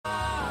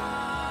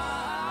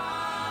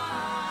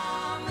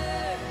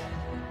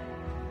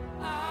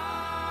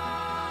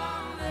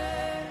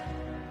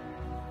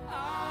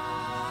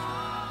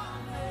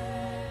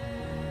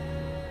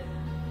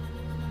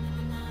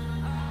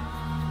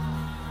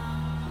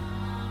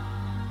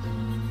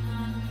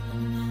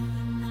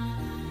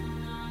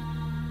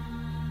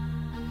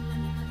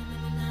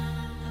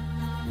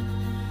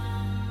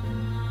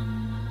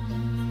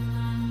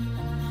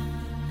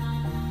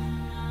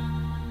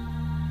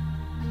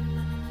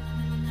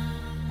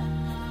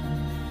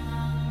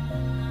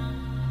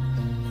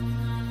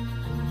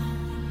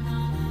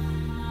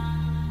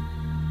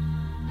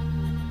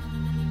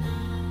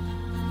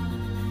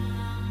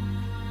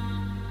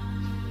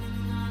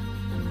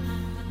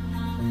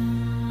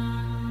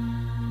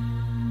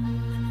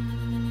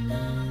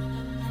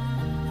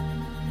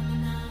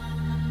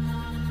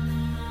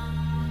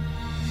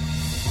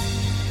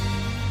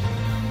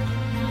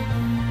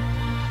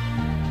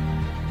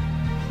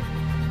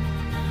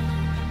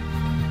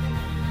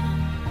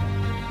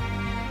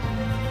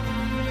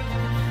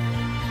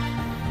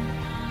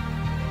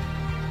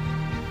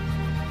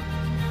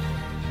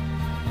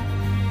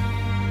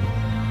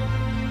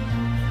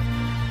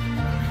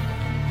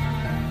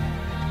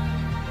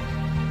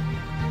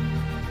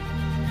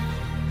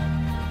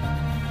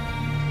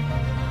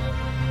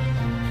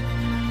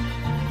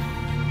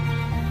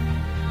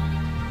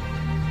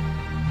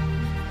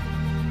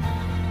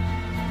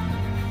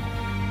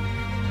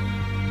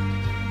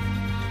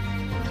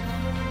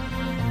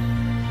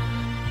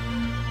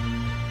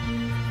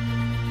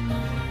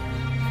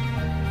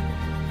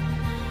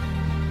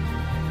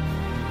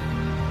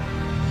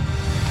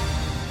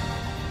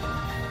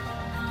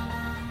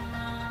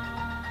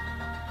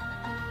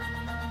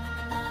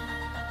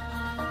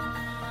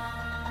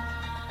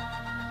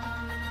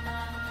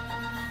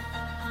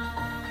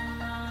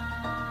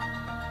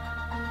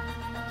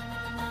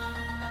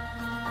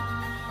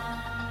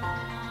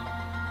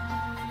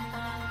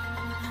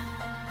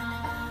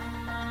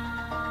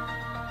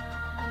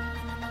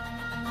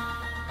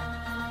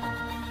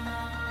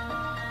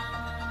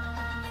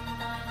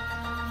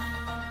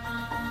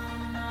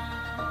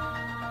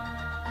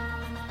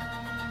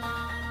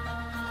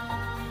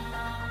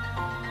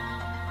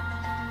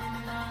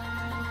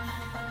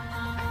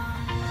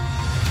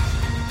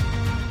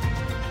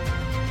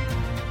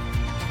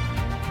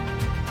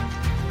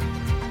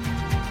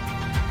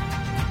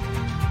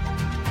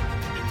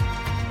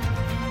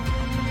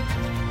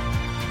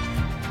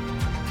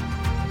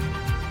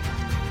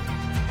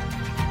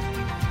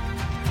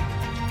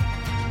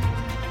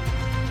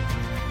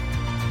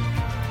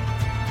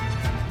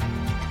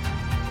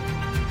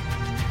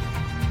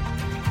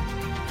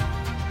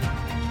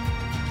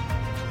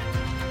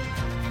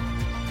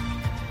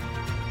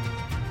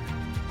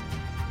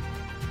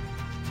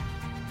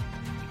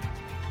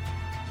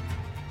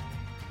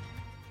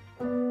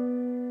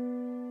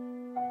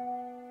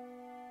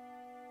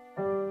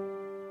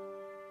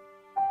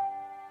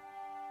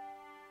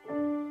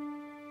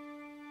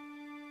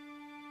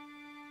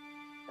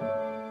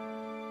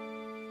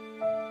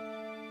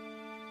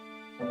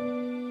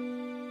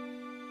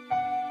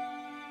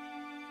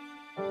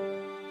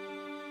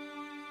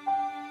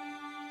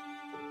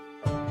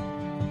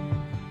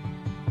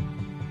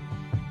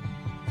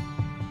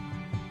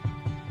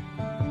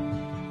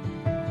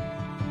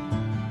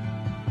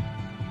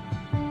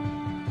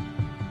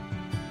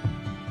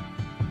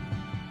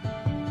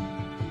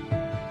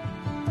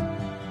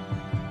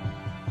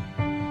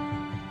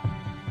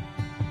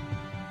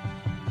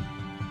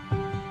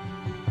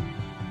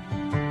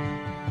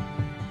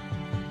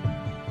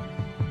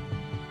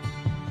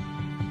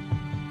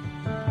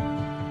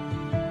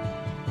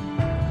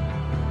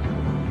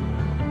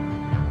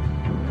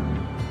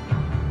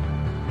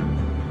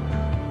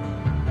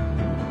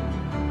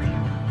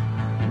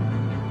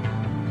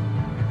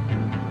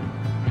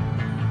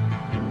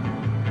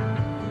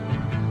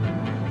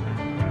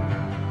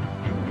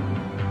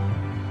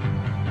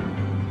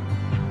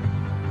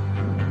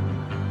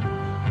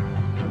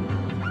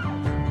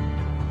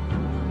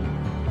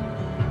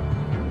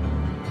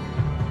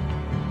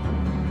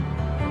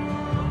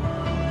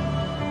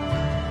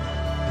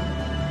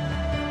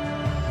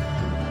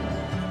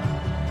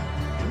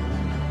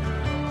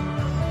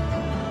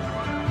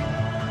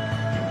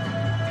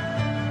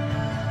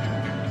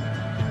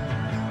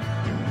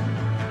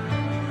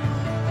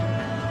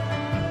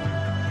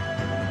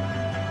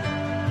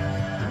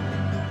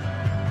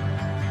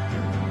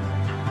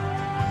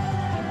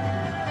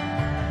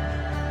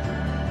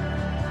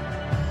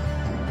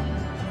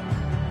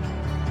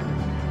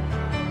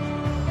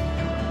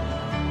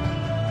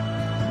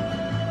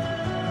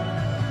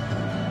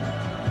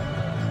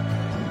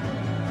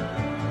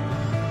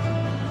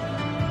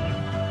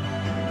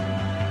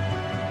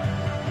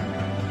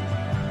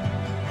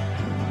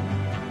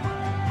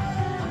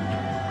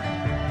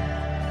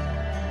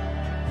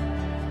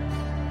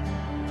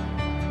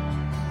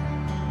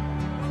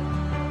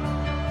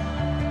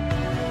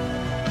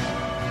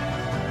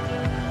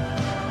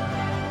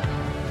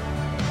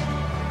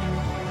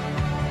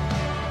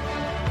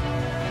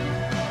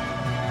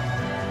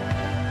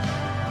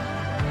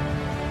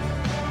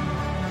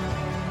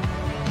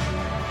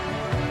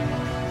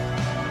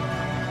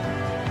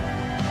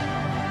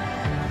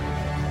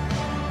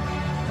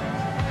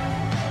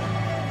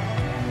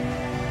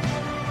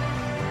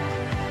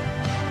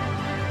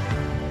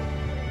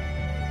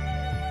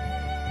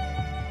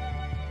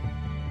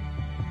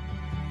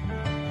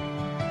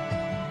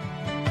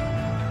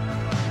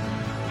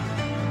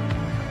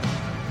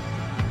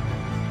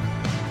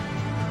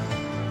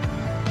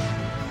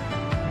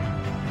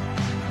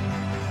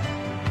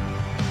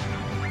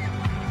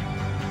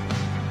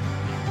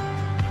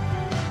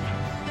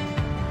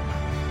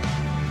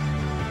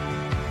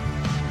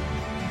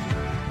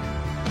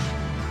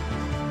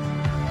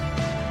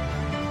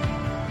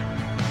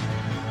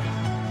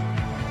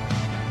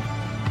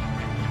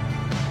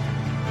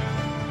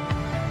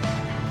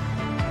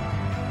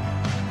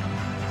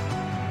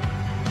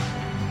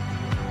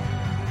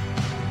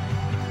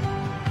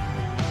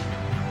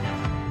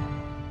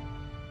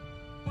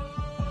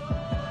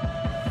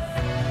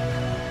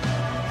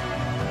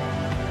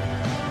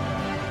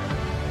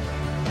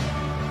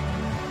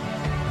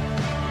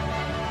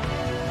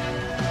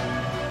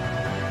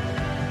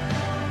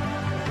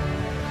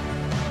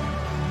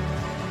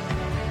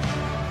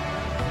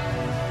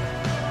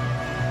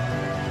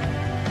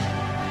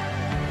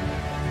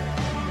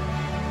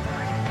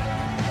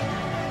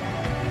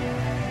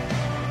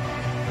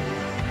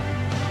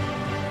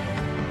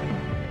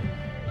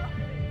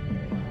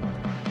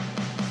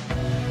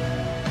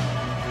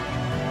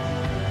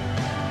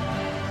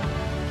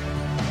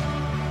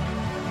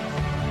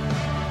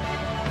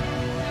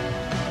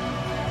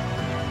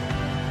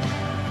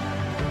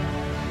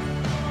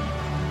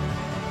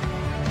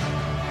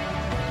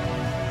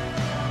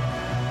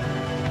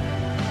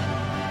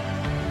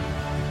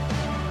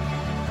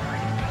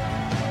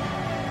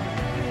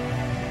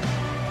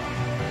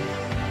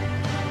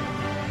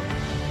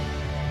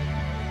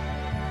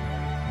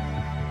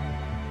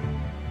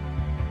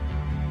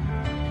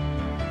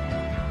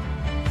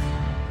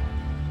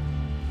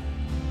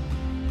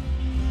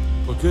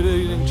Well, good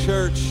evening,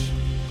 church.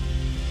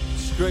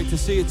 It's great to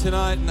see you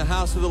tonight in the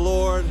house of the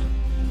Lord.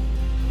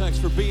 Thanks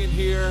for being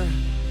here.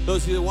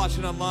 Those of you that are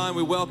watching online,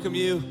 we welcome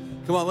you.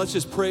 Come on, let's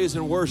just praise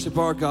and worship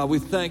our God. We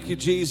thank you,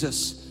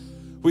 Jesus.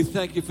 We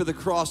thank you for the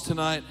cross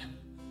tonight.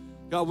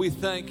 God, we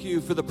thank you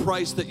for the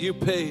price that you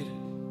paid.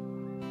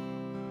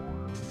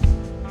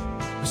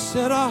 We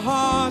set our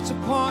hearts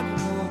upon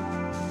you, Lord.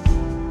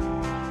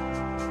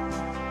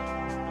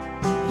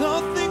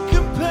 Nothing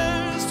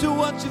compares to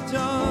what you've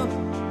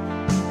done.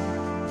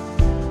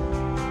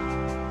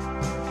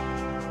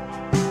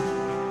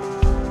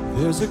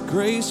 There's a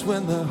grace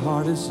when the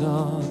heart is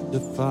under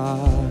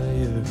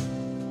fire.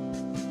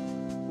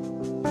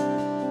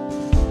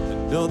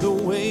 Another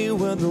way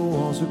when the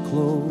walls are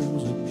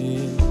closing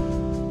in.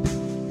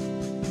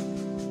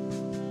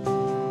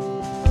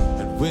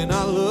 And when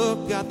I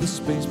look at the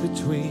space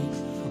between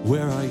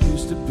where I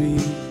used to be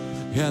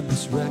and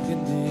this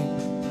reckoning,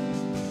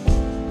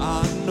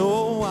 I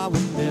know I will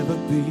never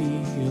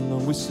be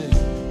alone. We sing,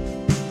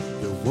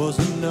 there was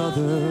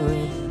another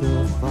in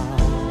the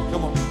fire.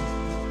 Come on.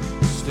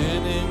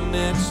 Standing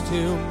next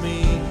to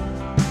me,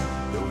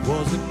 there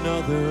was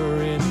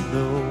another in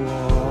the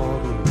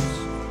waters,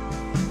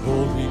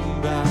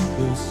 holding back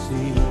the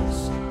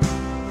seas.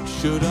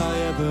 Should I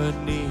ever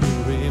need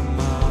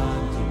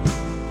reminding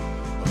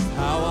of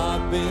how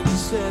I've been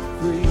set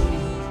free,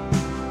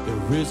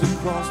 there is a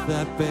cross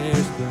that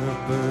bears the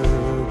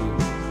burden,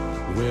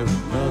 where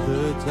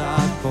another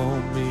died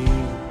for me.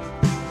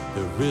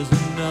 There is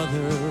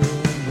another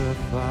in the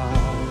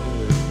fire.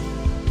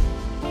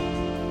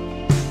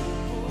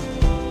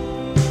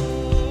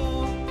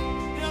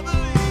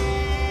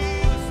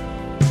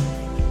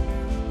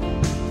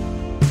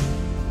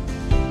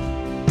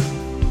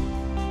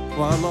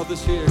 Well, I love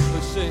this here.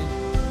 Let's sing.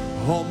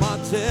 All my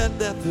dead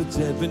left the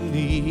dead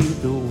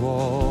beneath the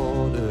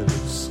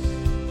waters.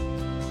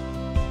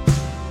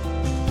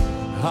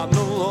 I'm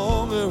no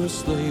longer a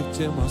slave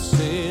to my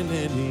sin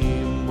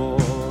anymore.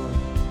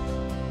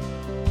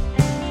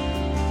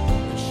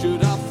 And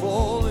should I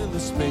fall in the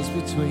space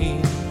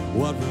between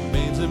what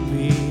remains of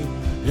me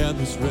and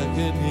this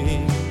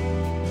reckoning,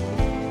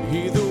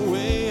 either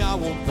way I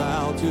won't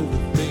bow to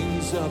the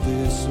things of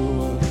this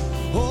world.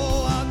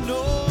 Oh, I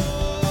know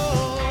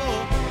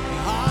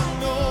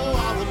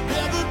I will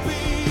never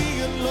be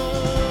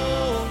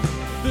alone.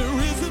 There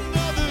is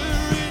another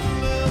in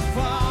the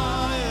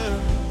fire,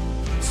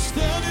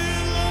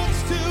 standing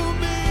next to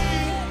me.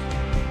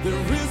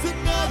 There is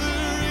another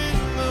in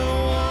the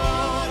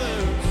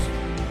waters,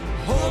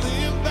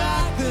 holding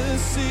back the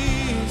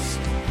seas.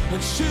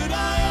 And should I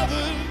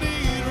ever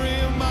need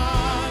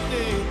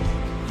reminding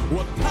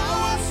what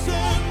power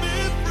set me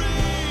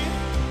free,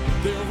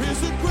 there is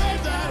a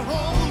grave that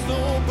holds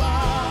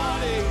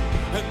nobody,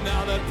 and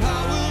now that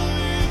power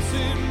lives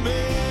in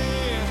me.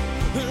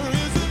 There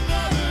is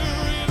another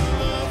in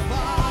the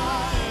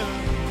fire.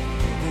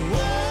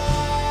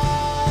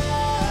 Oh,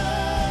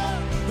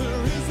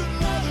 there is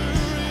another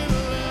in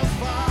the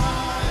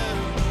fire.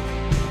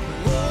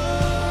 Oh,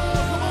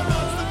 come on,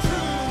 that's the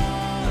truth.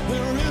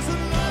 There is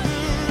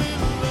another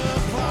in the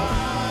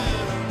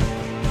fire.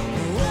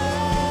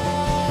 Oh,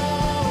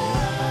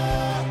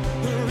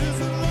 there is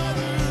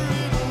another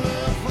in the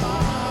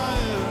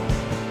fire.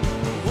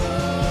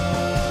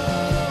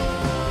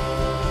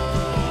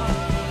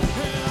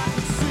 And I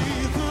can see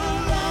the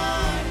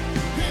light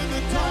in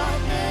the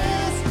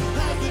darkness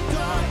as the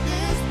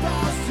darkness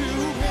bows to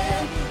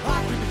him. I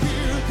can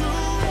hear the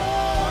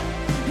roar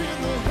in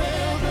the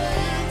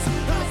heavens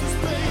as the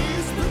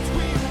space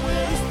between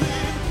wears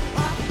thin. I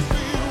can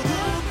feel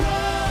the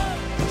ground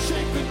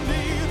shake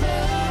beneath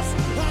us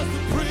as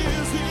the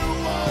prison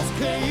walls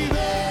cave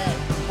in.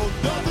 Oh,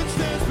 nothing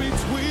stands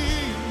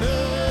between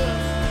us.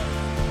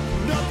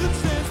 Nothing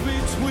stands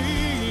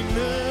between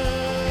us.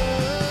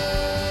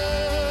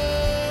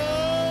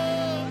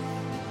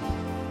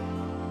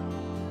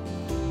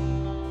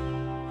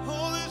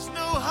 Oh, there's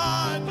no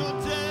height, no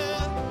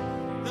depth,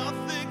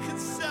 nothing can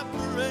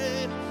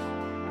separate.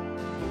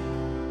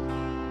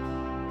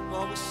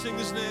 Oh, we sing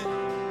his name.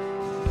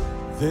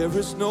 There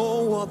is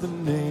no other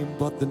name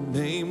but the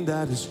name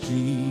that is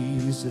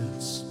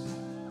Jesus.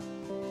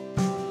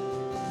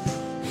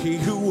 He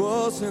who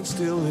was and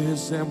still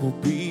is and will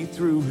be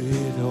through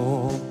it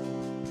all.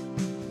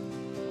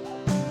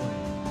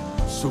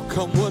 So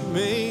come what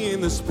may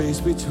in the space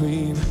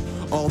between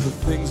all the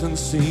things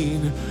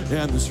unseen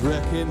and this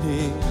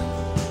reckoning,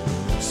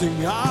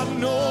 sing, I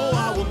know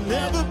I will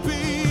never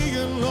be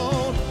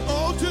alone.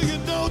 Oh, do you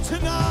know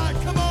tonight?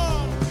 Come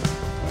on.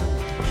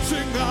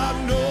 Sing, I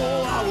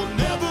know I will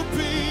never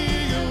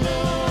be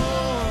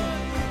alone.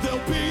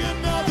 There'll be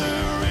another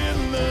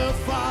in the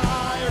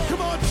fire.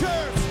 Come on,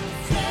 church.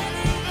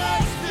 Standing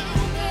next to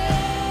me.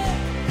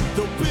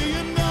 There'll be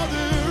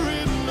another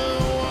in the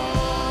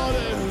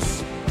waters,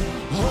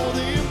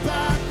 holding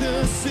back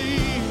the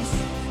seas.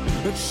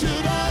 And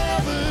should I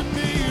ever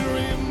need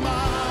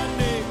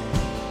reminding,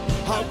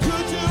 how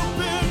good you've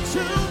been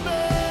to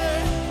me?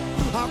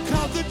 How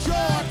come the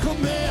joy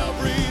come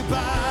every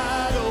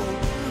battle?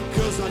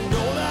 'Cause I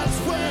know that's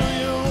where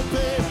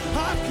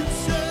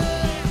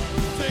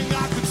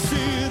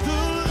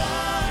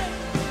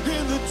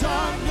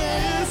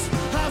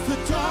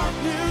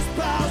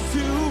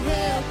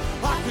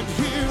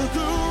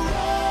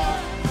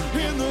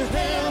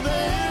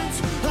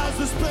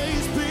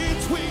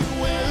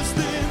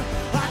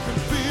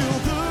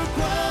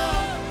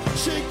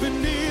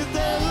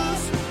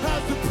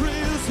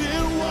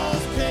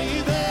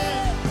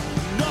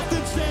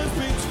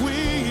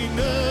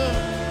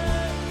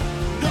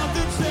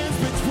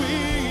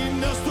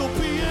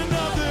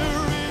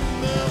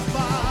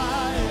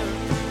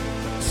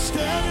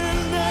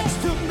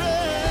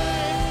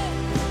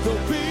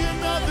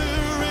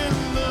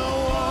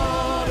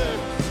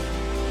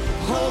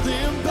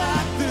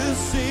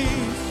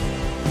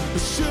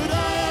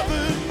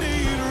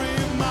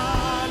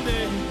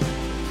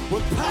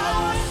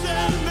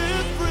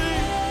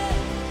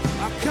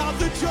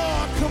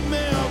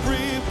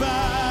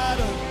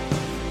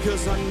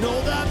 'cause I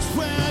know that's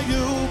where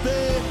you'll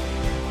be.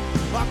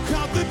 I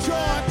count the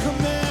joy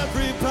come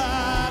every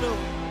battle,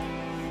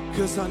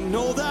 'cause I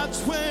know that's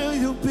where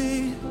you'll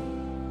be.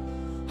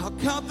 I'll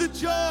count the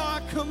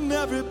joy come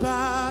every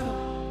battle,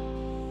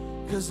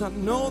 'cause I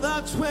know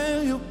that's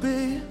where you'll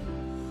be.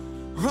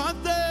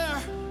 Right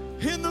there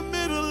in the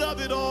middle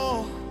of it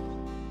all,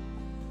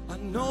 I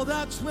know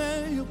that's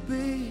where you'll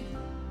be.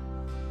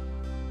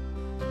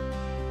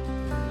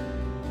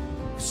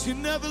 'Cause you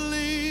never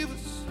leave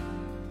us,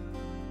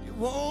 you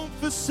won't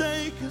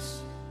forsake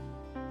us.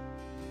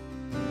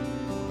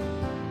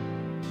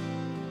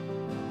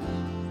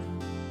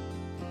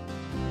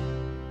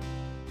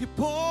 You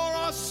bore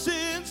our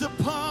sins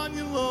upon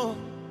you, Lord,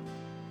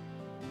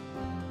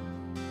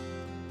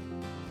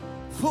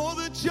 for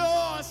the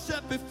joy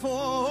set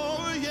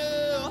before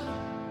you.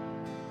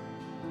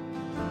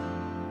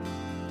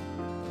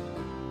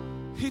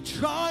 He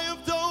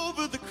triumphed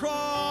over the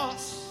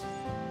cross,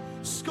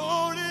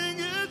 scorning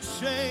its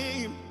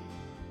shame.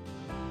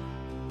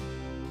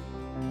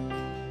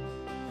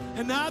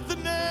 And at the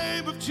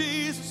name of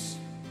Jesus,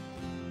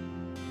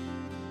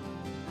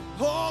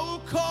 all who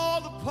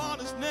call upon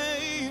his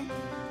name,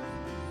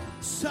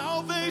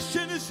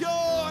 salvation is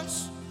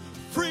yours,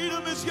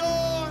 freedom is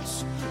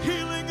yours,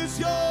 healing is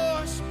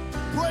yours,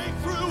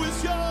 breakthrough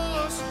is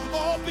yours,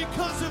 all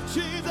because of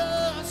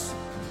Jesus,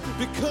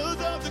 because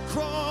of the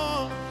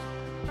cross.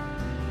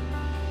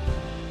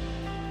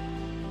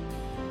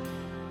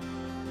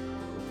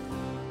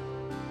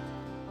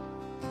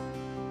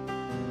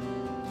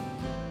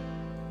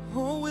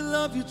 Oh, we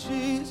love you,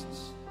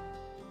 Jesus.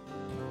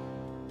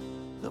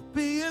 There'll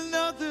be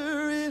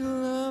another in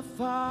the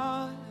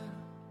fire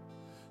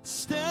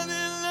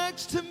standing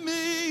next to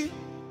me.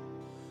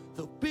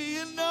 There'll be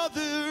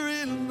another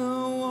in the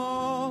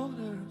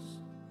waters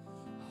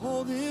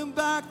holding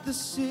back the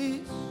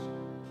seas.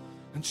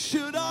 And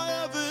should I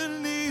ever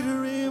need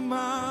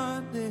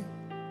reminding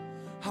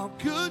how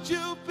good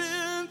you've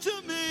been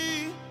to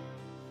me,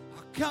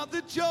 I'll count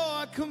the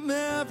joy come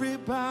every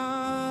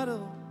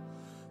battle,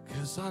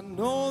 'cause I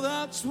know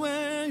that's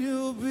where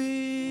you'll be.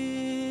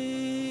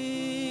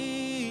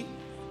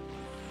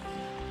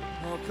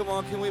 Oh, come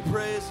on, can we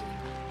praise him?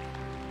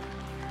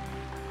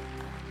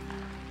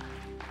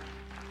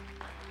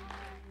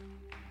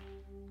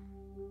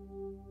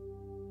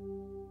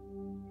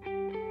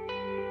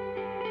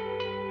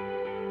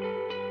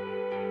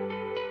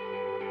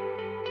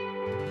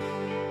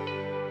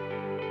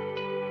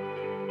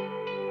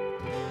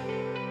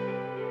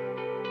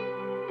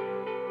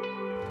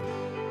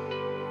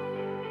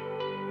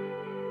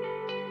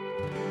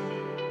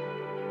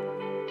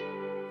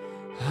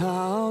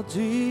 How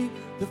deep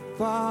the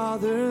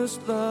Father's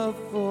love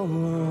for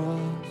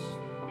us,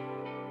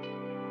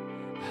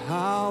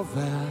 how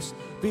vast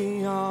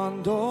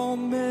beyond all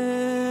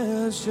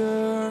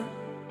measure,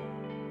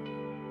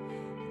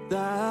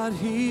 that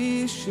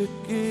he should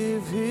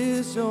give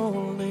his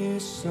only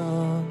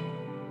Son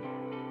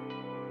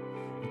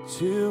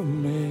to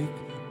make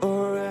a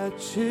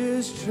wretch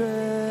his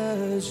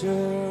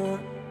treasure.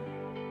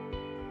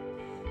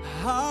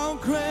 How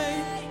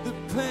great the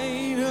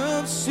pain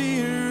of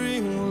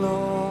searing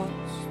loss,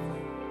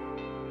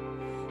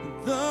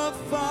 the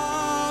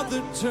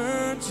Father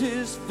turned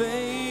his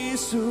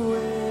face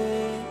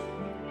away,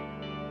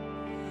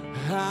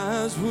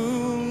 as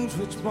wounds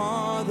which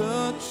mar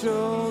the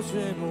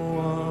chosen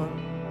one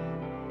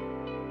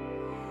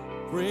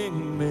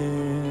bring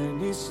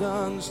many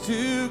sons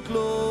to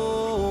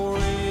glory.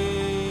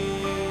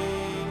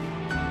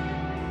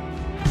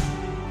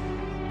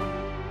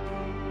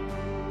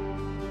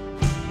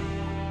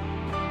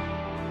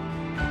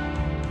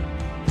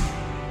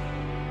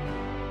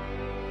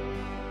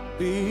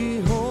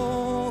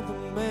 Behold the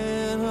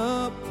man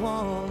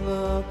upon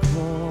the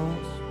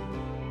cross,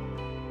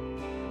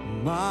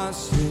 my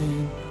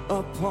sin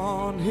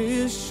upon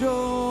his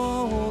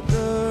shoulders.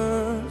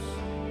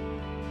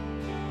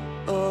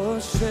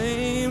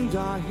 Ashamed,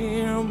 I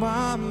hear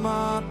my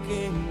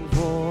mocking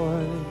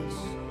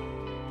voice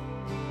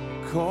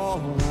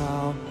call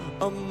out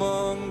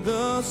among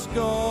the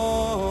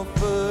scoffers.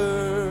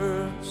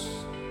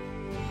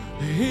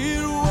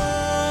 It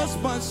was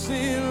my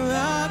sin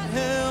that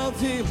held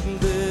him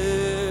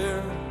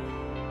there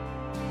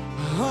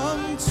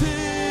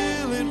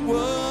until it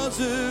was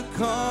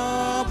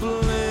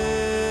accomplished.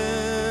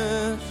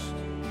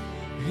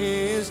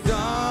 His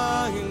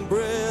dying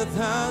breath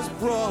has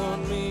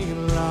brought me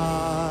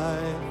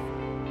life.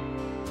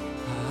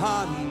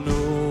 I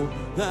know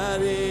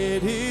that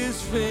it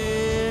is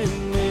finished.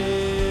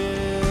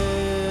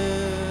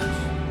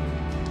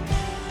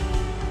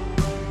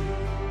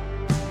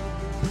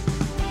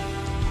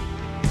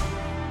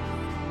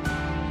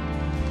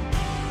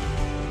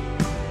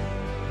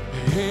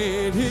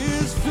 It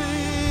is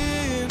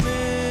finished,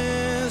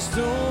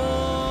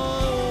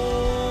 oh,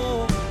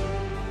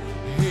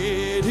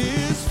 it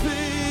is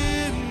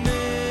finished,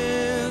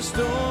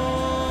 oh.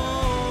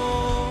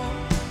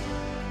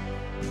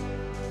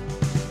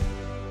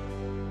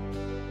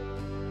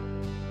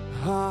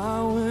 I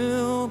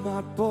will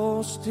not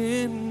boast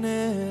in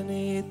any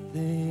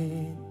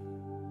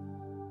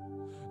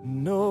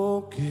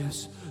no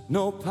gifts,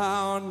 no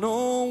power,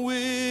 no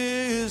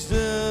wisdom,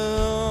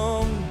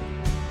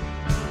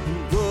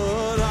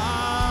 but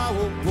I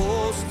will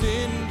boast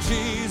in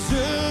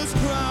Jesus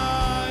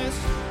Christ,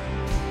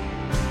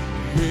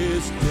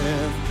 His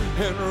death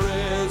and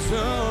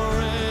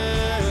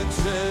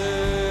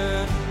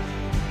resurrection.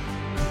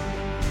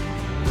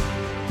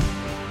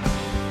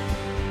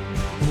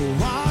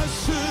 Why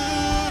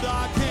should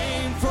I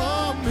gain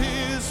from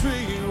His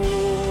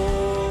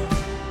reward?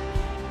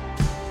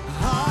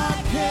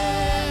 I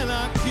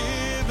cannot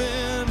give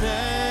an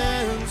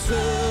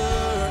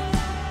answer,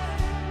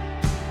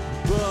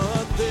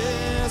 but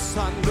this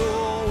I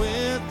know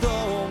with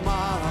all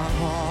my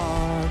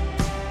heart.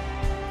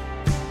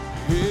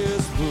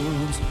 His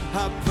wounds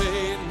have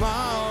paid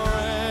my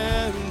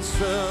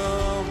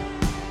ransom.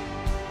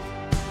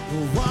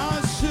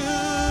 Why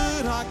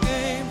should I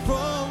gain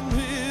from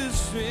His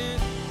sin?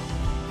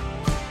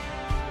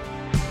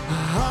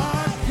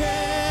 I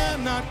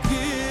cannot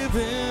give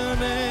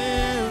an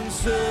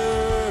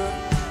answer,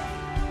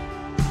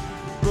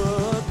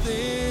 but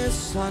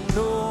this I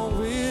know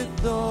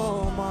with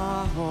all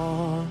my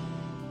heart.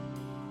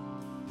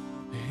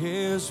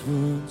 His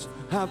wounds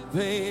have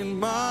paid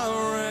my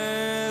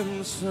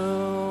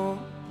ransom,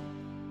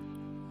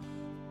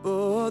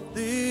 but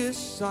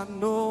this I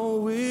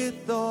know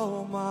with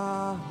all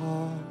my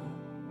heart.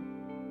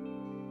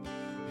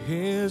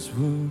 His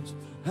wounds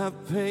have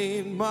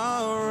paid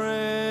my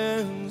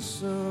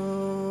ransom.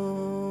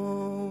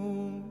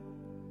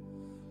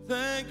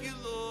 Thank you,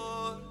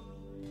 Lord.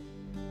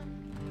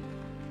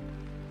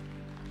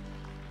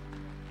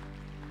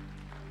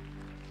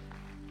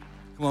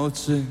 Come on, let's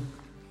sing.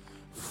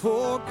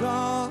 For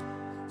God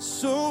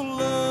so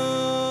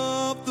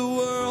loved the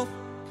world.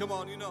 Come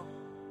on, you know.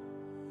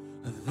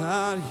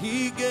 That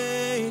He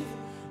gave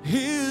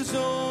His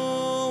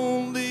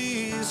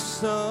only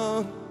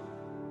Son,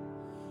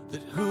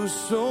 that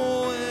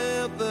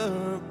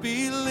whosoever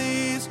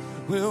believes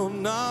will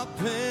not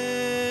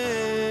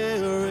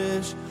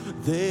perish,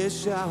 they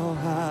shall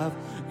have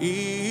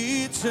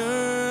eternal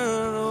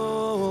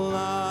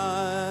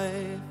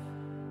life.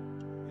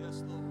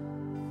 Yes, Lord.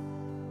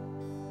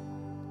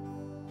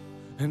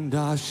 And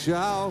I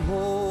shall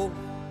hold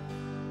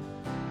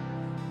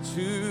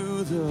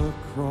to the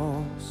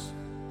cross,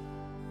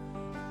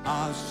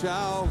 I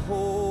shall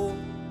hold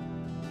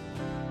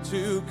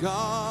to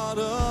God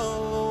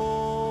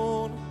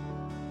alone,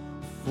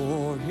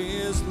 for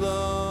His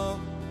love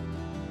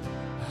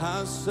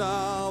has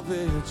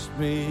salvaged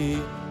me,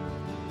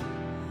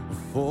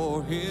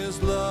 for His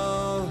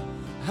love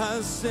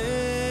has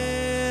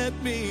set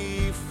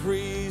me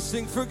free.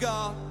 Sing for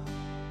God.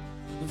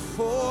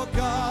 For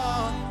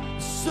God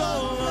so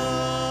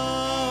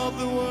loved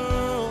the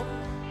world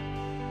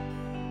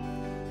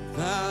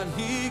that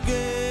He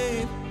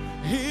gave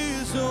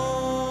His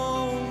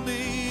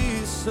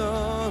only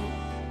Son,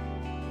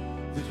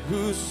 that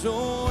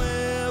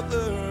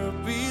whosoever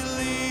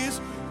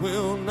believes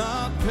will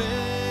not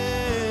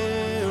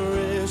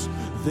perish,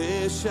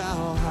 they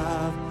shall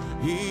have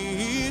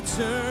eternal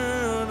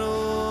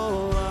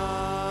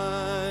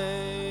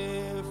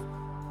life.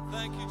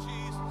 Thank you,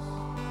 Jesus.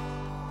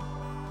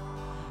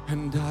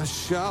 And I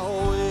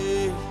shall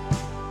wait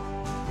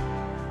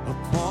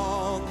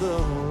upon the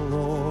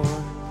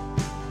Lord,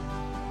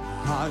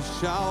 I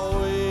shall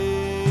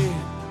wait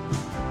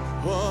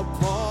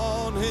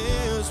upon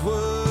His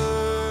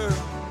word,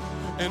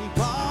 and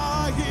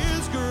by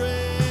His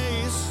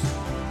grace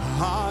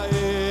I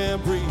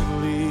am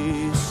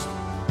released.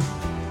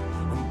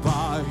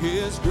 By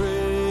His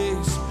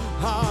grace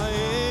I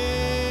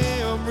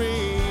am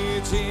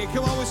redeemed.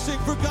 Come on, we sing.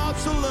 For God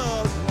so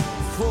loved,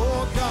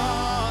 for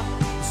God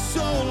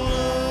so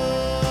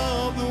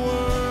loved the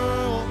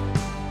world,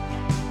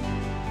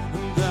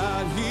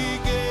 that He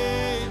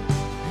gave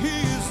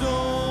His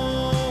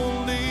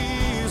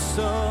only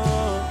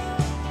Son,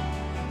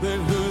 that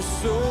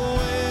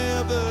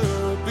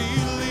whosoever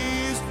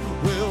believes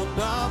will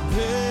not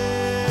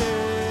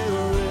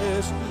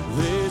perish,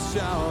 they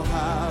shall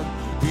have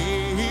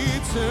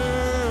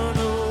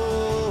eternal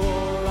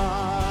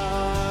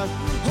life.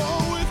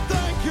 Oh, we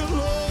thank you,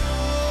 Lord.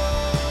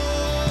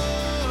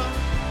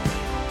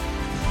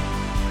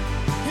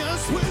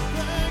 Yes, we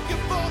thank you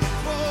for the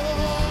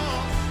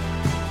cross.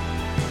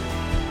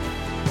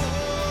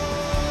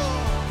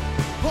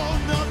 Oh,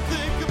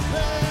 nothing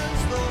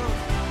compares, Lord.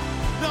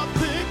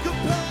 Nothing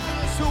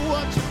compares to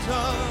what you've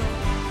done.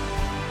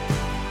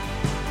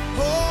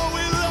 Oh,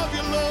 we love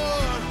you,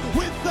 Lord.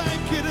 We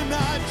thank you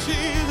tonight,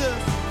 Jesus.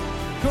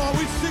 Come on,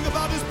 we sing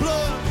about His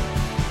blood.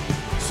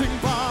 Sing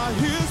by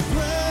His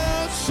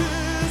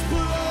precious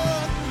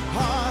blood, I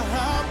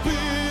have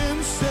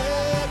been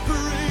set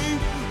free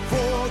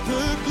for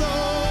the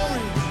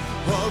glory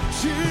of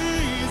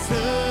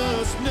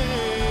Jesus'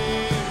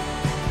 name.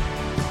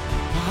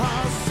 I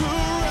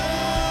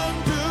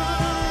surrender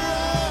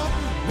all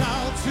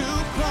now to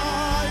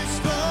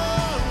Christ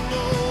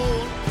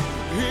alone.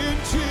 In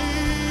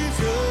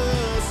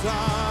Jesus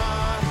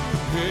I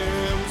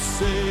am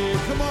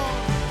saved. Come on.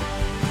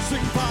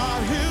 Sing by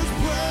His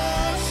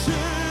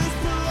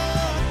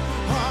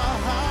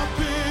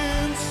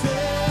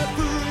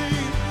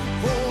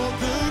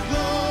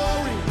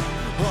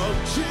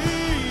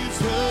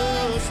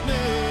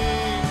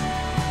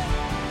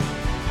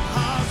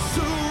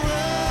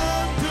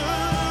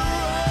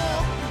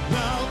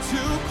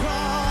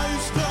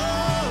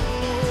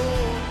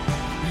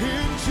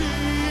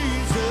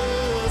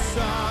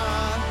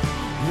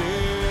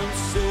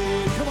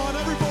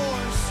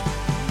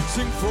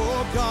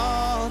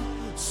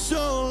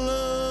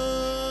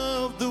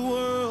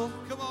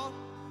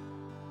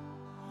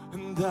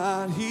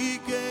that he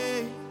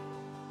gave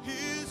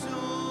his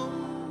own.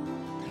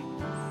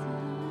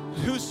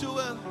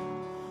 Whosoever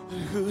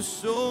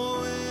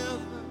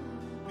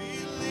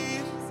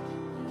believes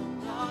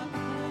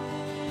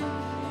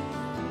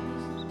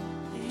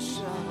he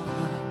shall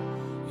have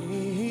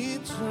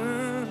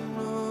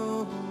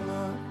eternal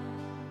life.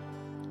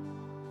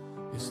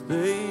 Yes,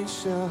 they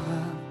shall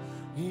have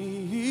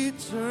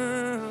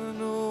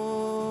eternal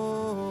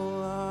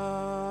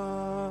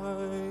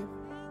life.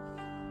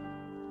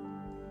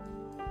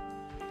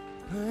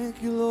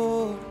 Thank you,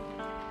 Lord.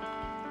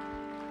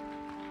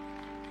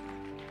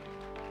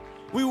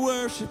 We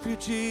worship you,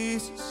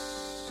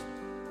 Jesus.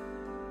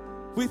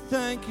 We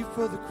thank you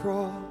for the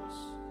cross.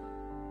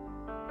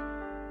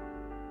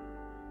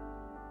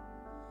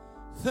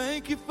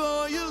 Thank you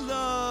for your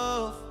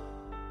love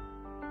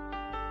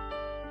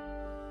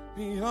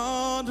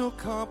beyond all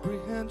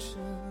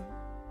comprehension.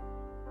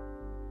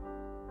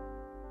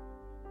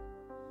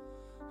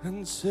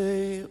 And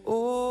say,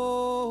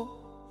 oh,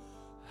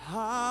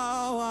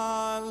 how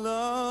I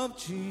love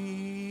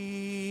Jesus.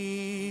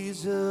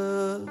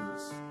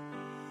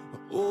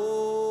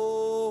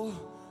 Oh,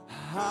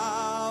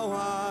 how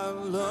I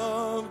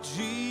love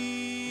Jesus.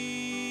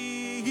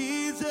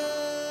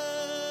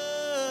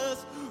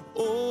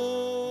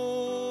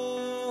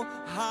 Oh,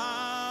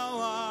 how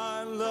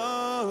I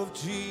love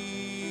Jesus.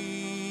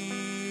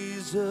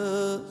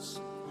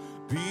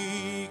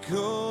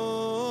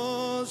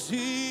 Because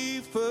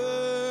he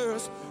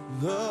first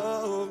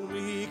loved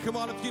me. Come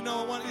on, if you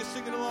know, I want you to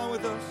sing it along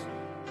with us.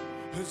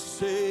 And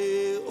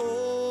say,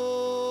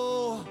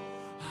 oh,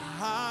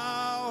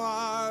 how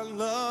I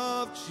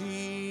love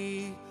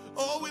Jesus.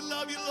 Oh, we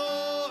love you,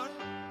 Lord.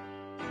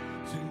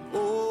 Sing,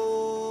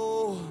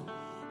 oh,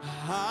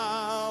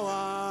 how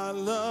I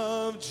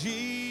love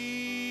Jesus.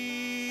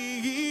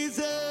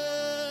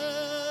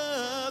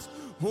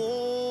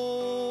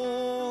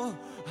 Oh,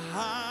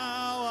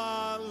 how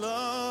I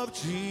love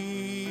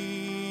Jesus.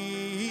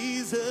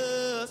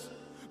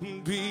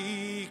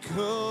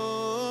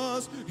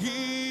 Because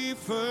he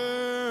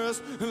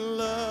first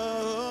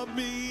loved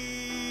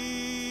me.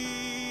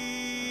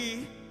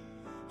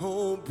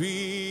 Oh, because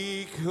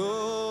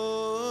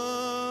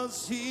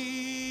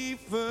he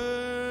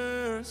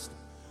first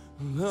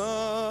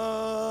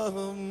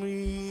loved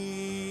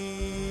me.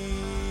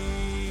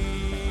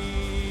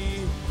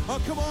 Oh,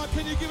 come on,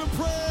 can you give him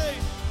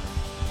praise?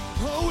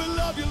 Oh, we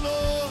love you,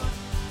 Lord.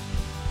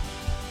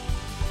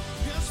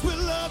 Yes, we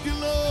love you,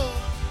 Lord.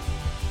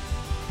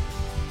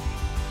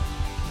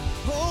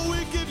 Oh, we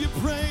give you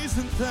praise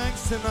and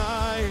thanks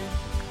tonight.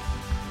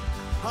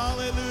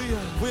 Hallelujah.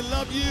 We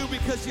love you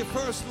because you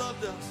first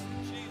loved us.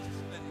 In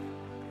Jesus' name.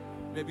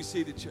 You may be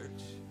seated,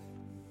 church.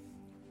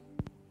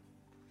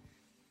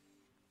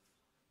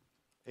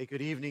 Hey,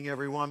 good evening,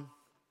 everyone.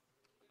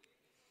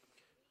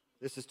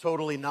 This is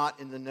totally not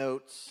in the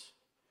notes,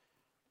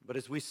 but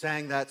as we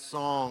sang that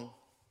song,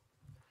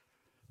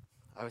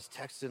 I was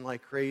texting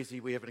like crazy.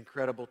 We have an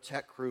incredible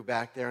tech crew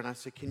back there, and I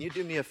said, can you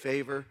do me a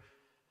favor?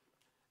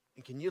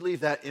 And can you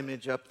leave that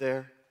image up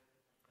there?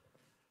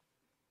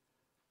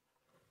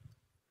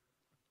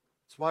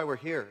 That's why we're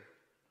here.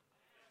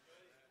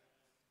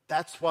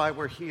 That's why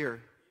we're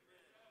here.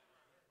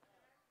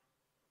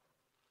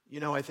 You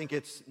know, I think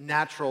it's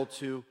natural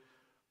to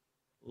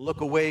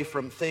look away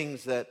from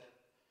things that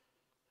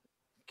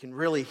can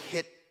really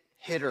hit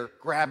or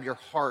grab your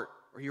heart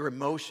or your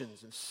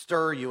emotions and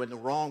stir you in the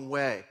wrong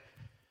way.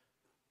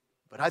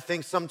 But I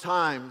think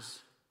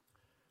sometimes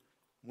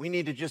we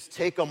need to just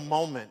take a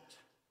moment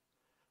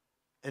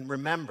and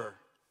remember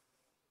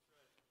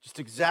just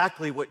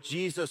exactly what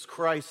Jesus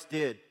Christ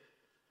did.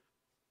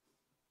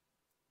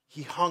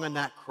 He hung on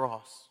that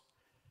cross.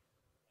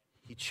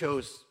 He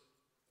chose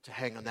to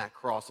hang on that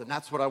cross. And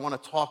that's what I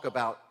want to talk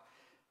about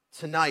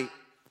tonight.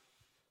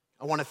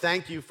 I want to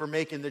thank you for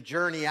making the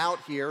journey out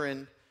here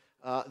in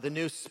the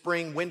new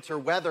spring-winter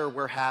weather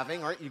we're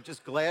having. Aren't you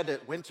just glad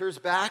that winter's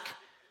back?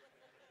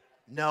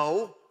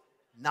 No,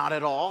 not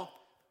at all.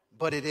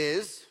 But it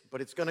is. But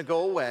it's going to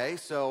go away.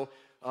 So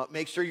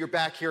make sure you're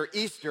back here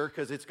Easter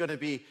because it's going to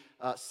be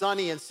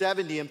sunny and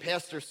 70. And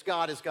Pastor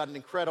Scott has got an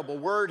incredible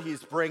word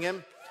he's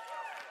bringing.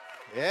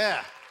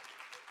 Yeah.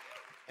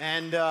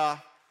 And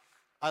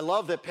I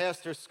love that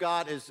Pastor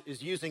Scott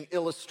is using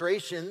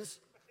illustrations.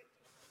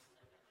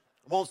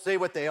 I won't say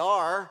what they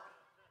are,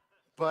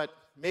 but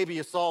maybe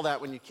you saw that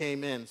when you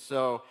came in.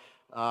 So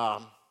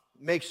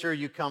make sure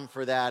you come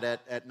for that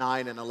at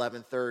 9 and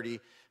 11:30.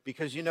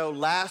 Because, you know,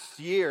 last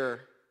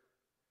year,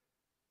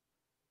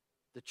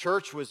 the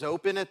church was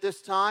open at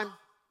this time,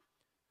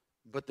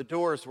 but the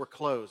doors were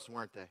closed,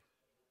 weren't they?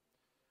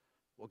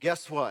 Well,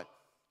 guess what?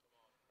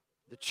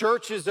 The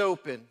church is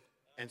open,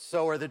 and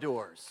so are the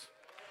doors.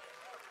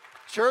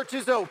 Church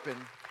is open,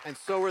 and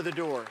so are the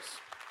doors.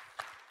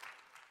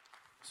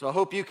 So I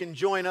hope you can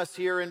join us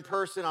here in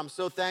person. I'm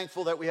so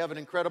thankful that we have an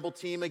incredible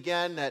team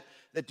again that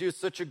do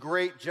such a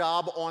great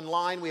job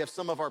online. We have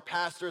some of our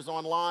pastors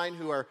online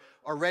who are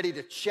ready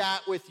to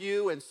chat with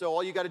you, and so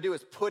all you got to do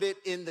is put it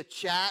in the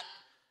chat.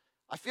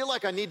 I feel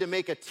like I need to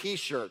make a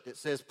t-shirt that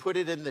says, put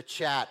it in the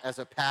chat as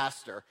a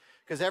pastor,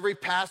 because every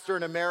pastor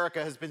in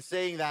America has been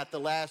saying that the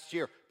last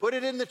year. Put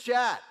it in the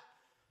chat.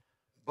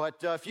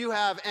 But if you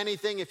have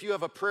anything, if you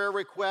have a prayer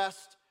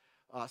request,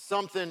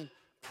 something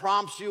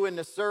prompts you in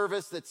the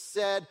service that's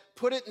said,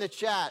 put it in the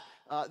chat.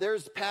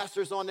 There's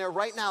pastors on there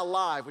right now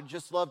live. We'd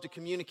just love to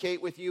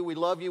communicate with you. We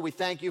love you. We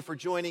thank you for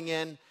joining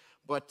in.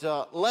 But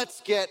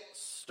let's get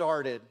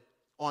started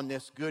on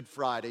this Good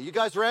Friday. You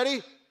guys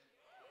ready?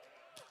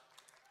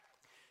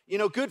 You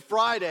know, Good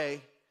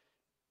Friday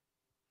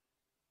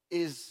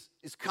is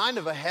kind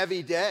of a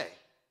heavy day.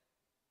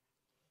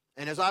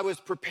 And as I was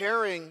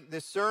preparing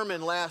this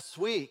sermon last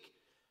week,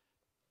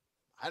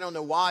 I don't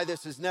know why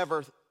this has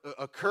never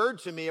occurred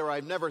to me, or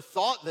I've never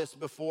thought this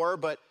before,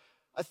 but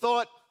I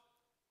thought,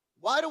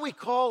 why do we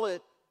call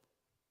it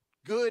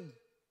Good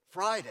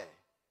Friday?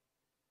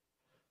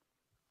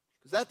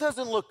 Because that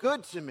doesn't look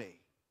good to me.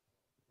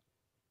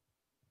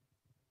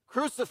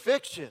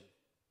 Crucifixion,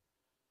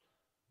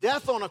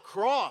 death on a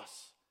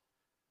cross,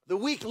 the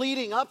week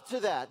leading up to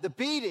that, the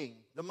beating,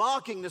 the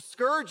mocking, the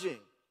scourging.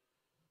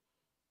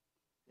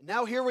 And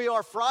now here we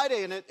are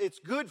Friday, and it's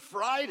Good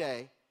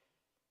Friday.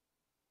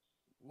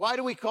 Why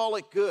do we call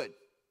it good?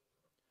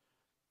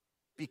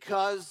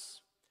 Because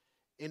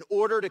in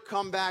order to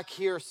come back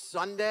here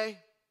Sunday,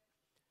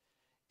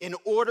 in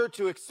order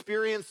to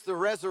experience the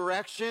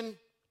resurrection,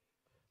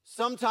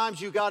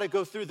 sometimes you got to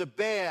go through the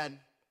bad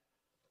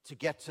to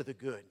get to the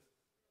good.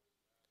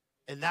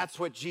 And that's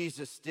what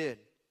Jesus did.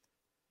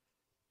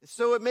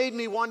 So it made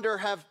me wonder,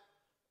 have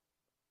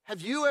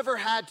you ever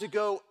had to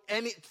go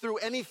through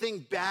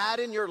anything bad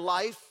in your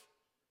life,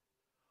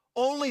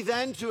 only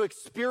then to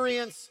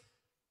experience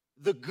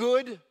the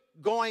good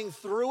going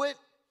through it?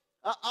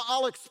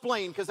 I'll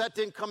explain, because that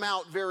didn't come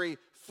out very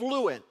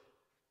fluent.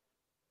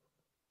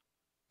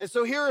 And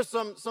so here are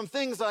some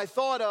things I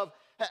thought of.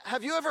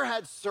 Have you ever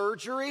had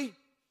surgery?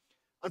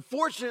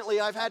 Unfortunately,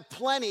 I've had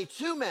plenty,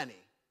 too many.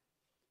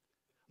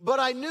 But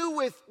I knew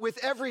with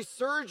every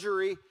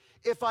surgery,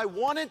 if I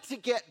wanted to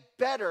get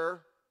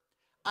better,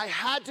 I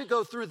had to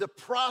go through the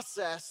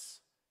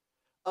process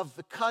of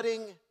the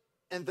cutting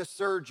and the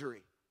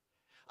surgery.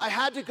 I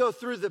had to go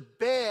through the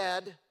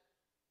bad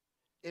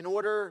in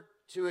order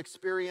to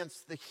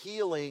experience the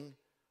healing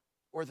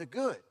or the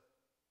good.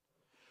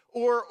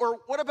 Or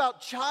what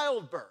about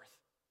childbirth?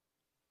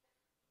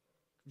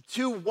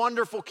 2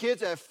 wonderful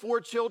kids. I have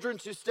 4 children,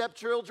 2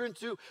 stepchildren,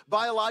 2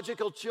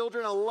 biological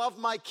children. I love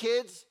my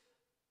kids.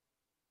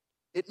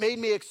 It made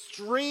me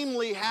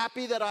extremely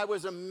happy that I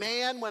was a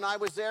man when I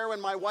was there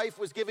when my wife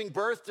was giving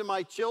birth to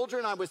my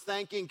children. I was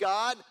thanking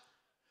God.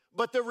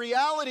 But the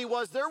reality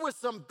was there was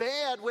some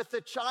bad with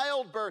the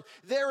childbirth.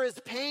 There is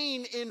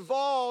pain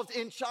involved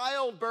in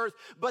childbirth,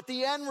 but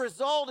the end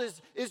result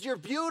is your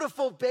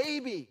beautiful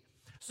baby.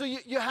 So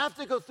you have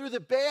to go through the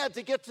bad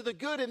to get to the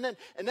good. And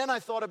then I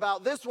thought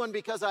about this one,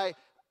 because I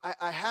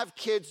have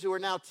kids who are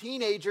now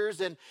teenagers,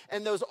 and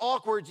those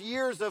awkward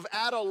years of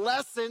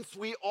adolescence,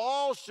 we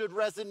all should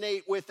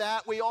resonate with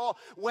that. We all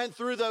went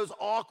through those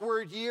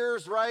awkward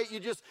years, right?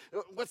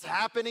 What's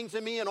happening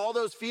to me, and all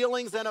those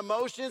feelings and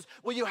emotions.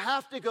 Well, you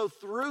have to go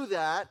through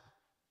that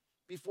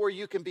before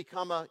you can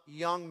become a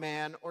young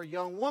man or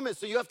young woman.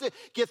 So you have to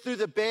get through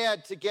the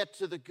bad to get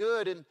to the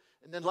good. And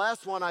then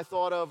last one I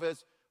thought of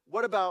is,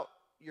 what about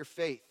your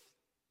faith?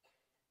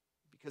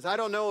 Because I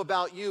don't know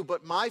about you,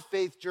 but my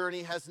faith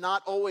journey has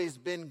not always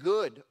been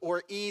good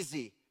or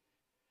easy.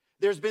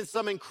 There's been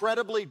some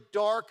incredibly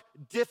dark,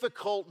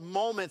 difficult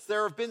moments.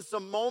 There have been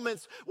some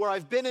moments where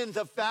I've been in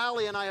the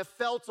valley and I have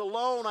felt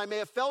alone. I may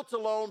have felt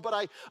alone,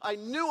 but I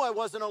knew I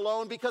wasn't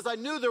alone, because I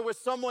knew there was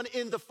someone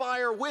in the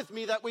fire with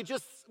me that we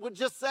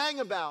just sang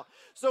about.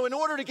 So in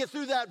order to get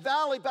through that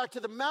valley back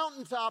to the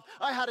mountaintop,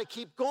 I had to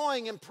keep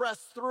going and press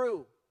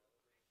through.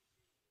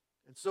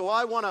 And so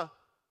I want to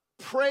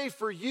pray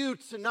for you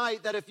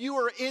tonight that if you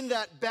are in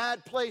that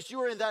bad place,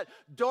 you are in that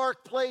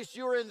dark place,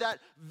 you are in that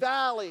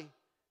valley,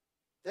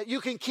 that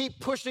you can keep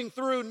pushing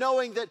through,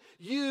 knowing that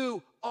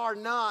you are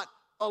not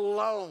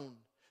alone,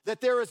 that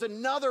there is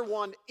another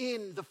one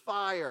in the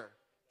fire,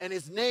 and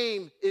his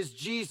name is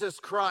Jesus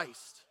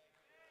Christ.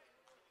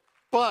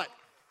 But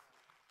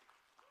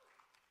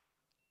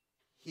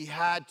he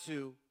had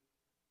to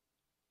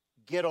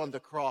get on the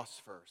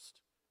cross first.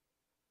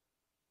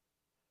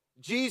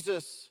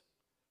 Jesus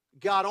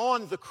got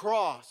on the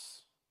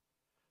cross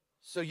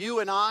so you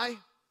and I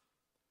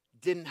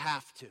didn't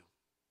have to.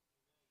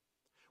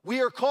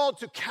 We are called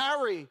to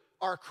carry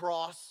our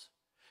cross,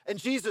 and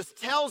Jesus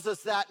tells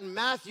us that in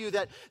Matthew,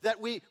 that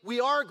we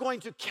are going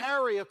to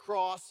carry a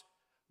cross,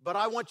 but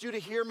I want you to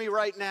hear me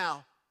right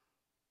now.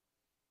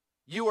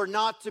 You are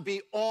not to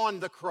be on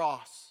the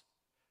cross.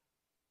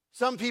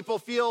 Some people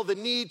feel the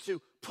need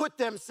to put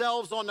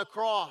themselves on the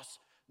cross.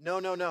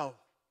 No.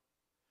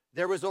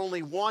 There was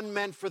only one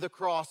meant for the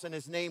cross, and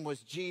his name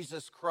was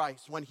Jesus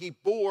Christ, when he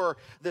bore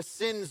the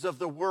sins of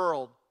the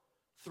world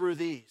through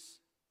these.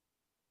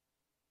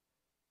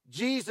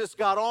 Jesus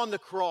got on the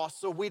cross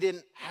so we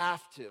didn't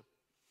have to.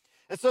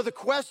 And so the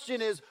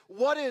question is,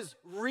 what is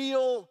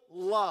real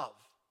love?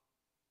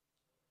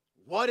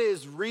 What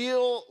is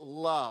real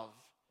love?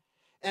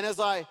 And as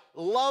I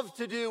love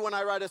to do when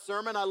I write a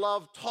sermon, I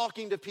love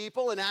talking to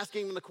people and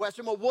asking them the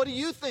question, well, what do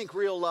you think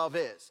real love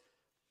is?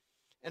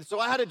 And so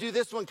I had to do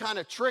this one kind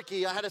of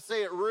tricky. I had to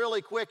say it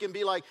really quick and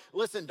be like,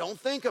 listen, don't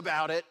think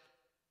about it.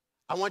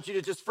 I want you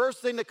to just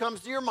first thing that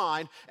comes to your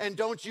mind, and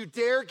don't you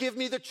dare give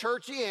me the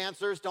churchy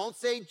answers. Don't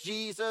say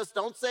Jesus.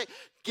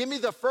 Give me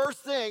the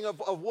first thing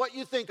of what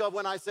you think of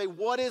when I say,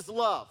 what is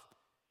love?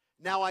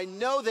 Now, I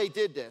know they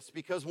did this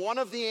because one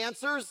of the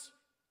answers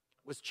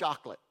was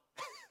chocolate.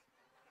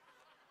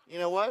 You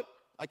know what?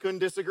 I couldn't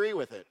disagree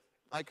with it.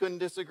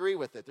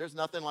 There's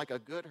nothing like a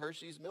good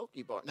Hershey's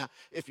Milky Bar. Now,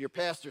 if you're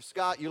Pastor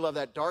Scott, you love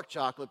that dark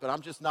chocolate, but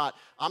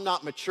I'm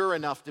not mature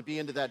enough to be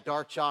into that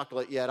dark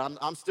chocolate yet.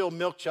 I'm still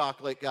milk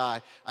chocolate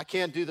guy. I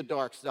can't do the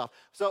dark stuff.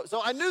 So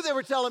I knew they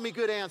were telling me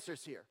good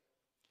answers here.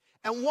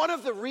 And one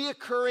of the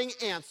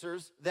reoccurring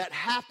answers that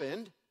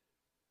happened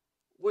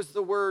was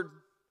the word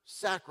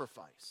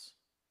sacrifice.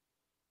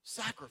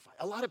 Sacrifice.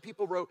 A lot of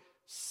people wrote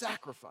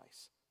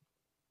sacrifice.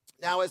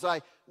 Now, as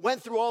I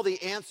went through all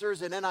the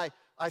answers, and then I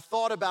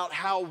thought about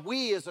how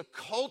we as a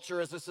culture,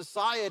 as a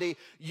society,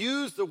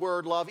 use the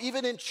word love,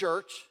 even in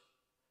church,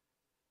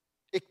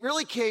 it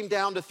really came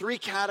down to three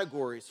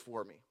categories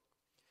for me.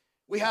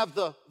 We have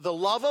the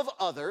love of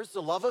others,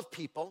 the love of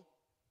people,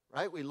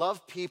 right? We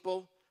love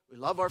people. We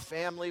love our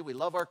family. We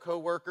love our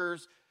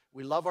coworkers.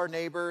 We love our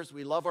neighbors.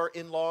 We love our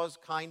in-laws,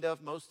 kind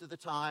of, most of the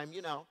time,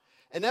 you know.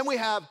 And then we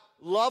have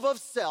love of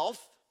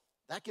self.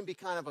 That can be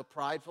kind of a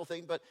prideful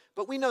thing, but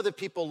we know that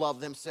people love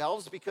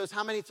themselves because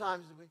how many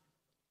times have we...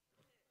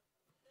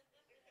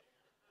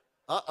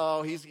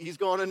 Uh-oh, he's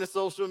going into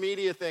social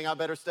media thing. I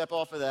better step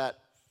off of that.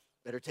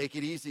 Better take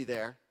it easy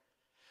there.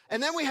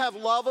 And then we have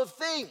love of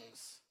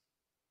things.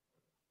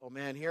 Oh,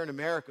 man, here in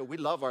America, we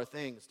love our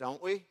things,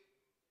 don't we?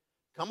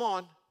 Come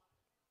on.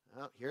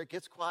 Oh, here it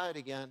gets quiet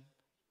again.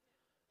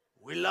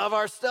 We love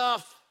our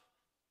stuff.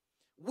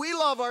 We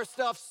love our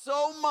stuff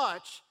so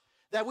much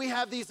that we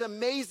have these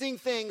amazing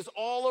things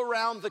all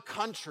around the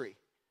country,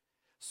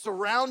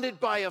 surrounded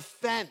by a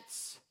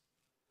fence.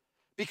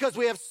 Because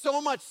we have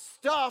so much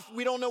stuff,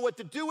 we don't know what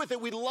to do with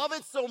it. We love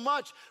it so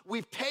much,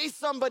 we pay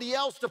somebody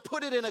else to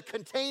put it in a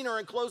container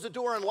and close the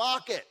door and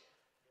lock it.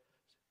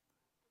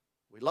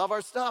 We love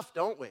our stuff,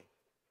 don't we?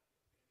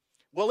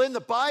 Well, in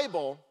the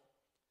Bible,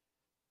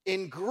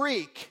 in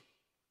Greek,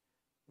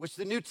 which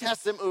the New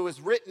Testament was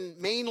written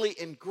mainly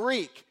in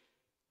Greek,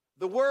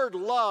 the word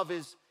love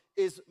is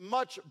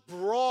much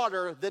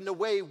broader than the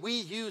way we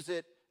use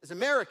it as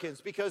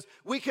Americans, because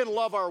we can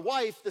love our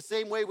wife the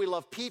same way we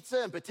love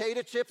pizza and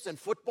potato chips and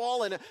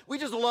football, and we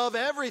just love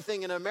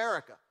everything in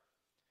America.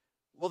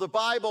 Well, the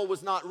Bible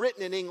was not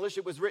written in English,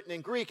 it was written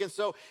in Greek, and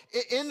so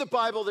in the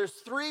Bible, there's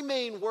three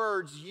main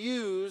words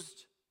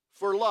used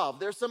for love.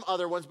 There's some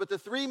other ones, but the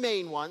three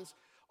main ones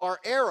are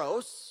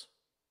eros.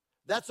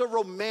 That's a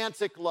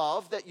romantic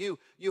love that you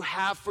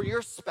have for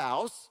your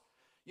spouse.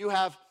 You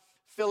have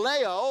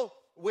phileo,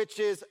 which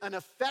is an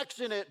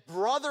affectionate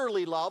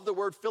brotherly love. The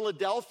word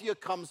Philadelphia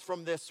comes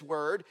from this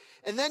word.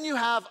 And then you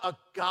have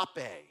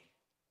agape.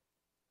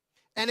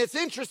 And it's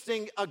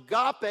interesting,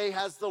 agape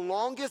has the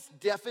longest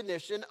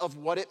definition of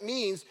what it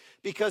means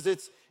because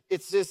it's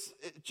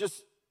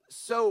just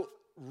so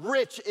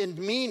rich in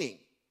meaning.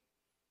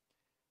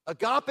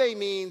 Agape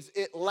means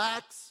it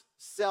lacks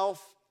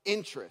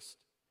self-interest.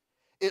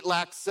 It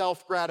lacks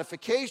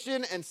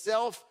self-gratification and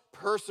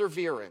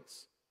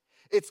self-perseverance.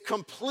 It's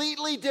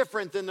completely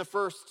different than the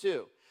first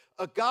two.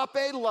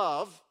 Agape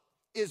love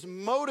is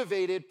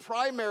motivated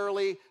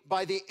primarily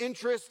by the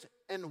interest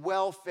and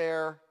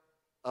welfare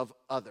of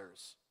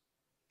others.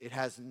 It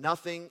has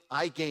nothing,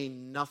 I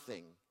gain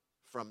nothing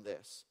from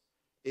this.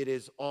 It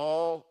is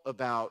all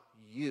about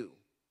you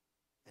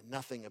and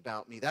nothing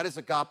about me. That is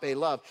agape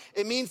love.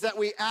 It means that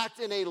we act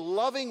in a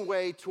loving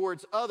way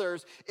towards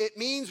others. It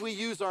means we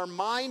use our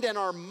mind and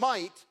our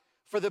might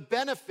for the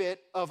benefit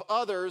of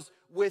others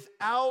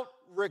without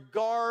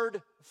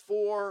regard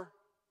for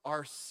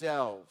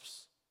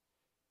ourselves.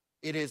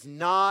 It is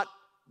not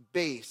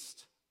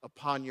based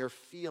upon your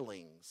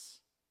feelings.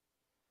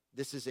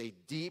 This is a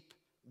deep,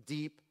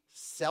 deep,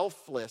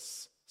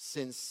 selfless,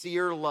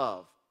 sincere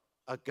love,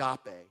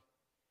 agape.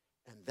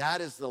 And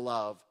that is the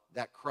love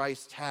that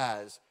Christ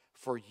has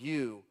for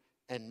you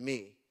and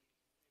me.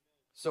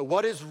 So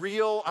what is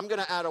real? I'm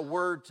going to add a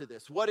word to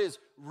this. What is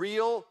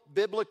real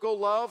biblical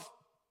love?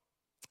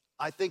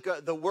 I think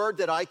the word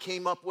that I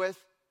came up with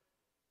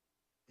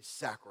is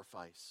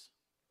sacrifice.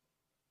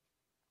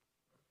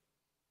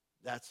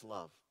 That's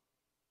love.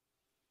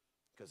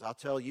 Because I'll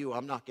tell you,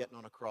 I'm not getting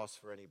on a cross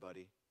for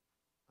anybody.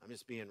 I'm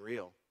just being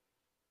real.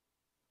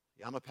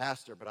 Yeah, I'm a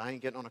pastor, but I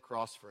ain't getting on a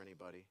cross for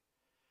anybody.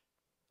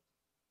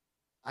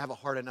 I have a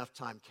hard enough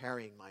time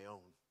carrying my own.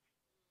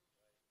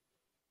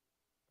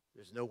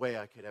 There's no way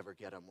I could ever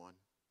get on one.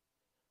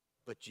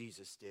 But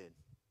Jesus did.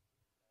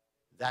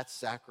 That's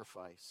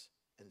sacrifice,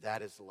 and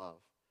that is love.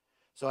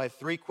 So I have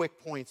 3 quick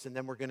points, and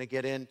then we're going to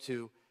get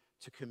into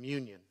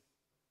communion.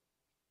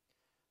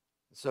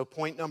 So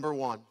point number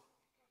one,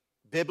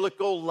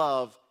 biblical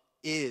love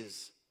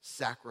is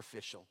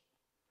sacrificial.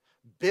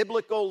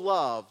 Biblical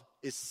love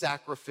is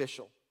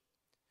sacrificial.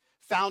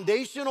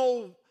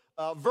 Foundational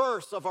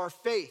verse of our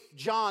faith,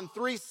 John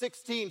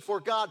 3:16, for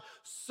God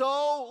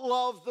so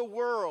loved the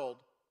world,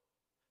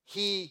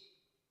 he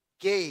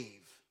gave.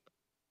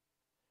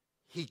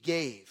 He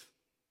gave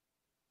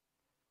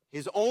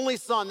his only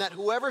son, that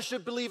whoever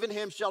should believe in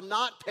him shall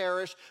not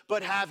perish,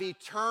 but have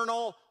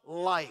eternal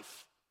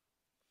life.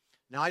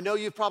 Now, I know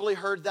you've probably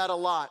heard that a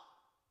lot,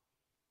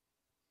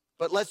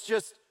 but let's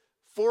just,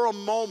 for a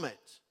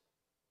moment,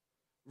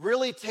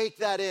 really take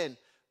that in.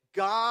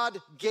 God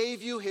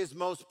gave you his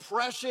most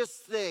precious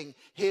thing,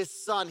 his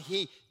son.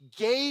 He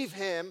gave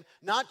him,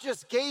 not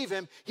just gave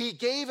him, he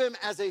gave him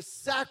as a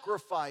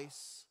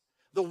sacrifice,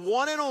 the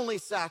one and only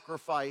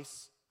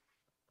sacrifice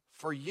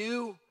for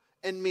you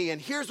and me.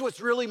 And here's what's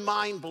really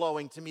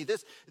mind-blowing to me.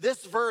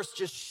 This verse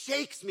just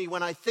shakes me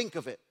when I think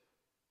of it,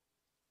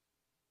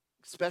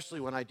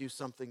 especially when I do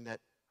something that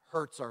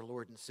hurts our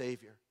Lord and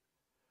Savior.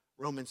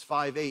 Romans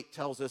 5:8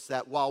 tells us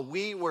that while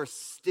we were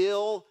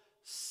still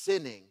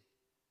sinning,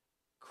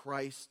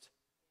 Christ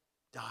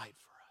died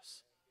for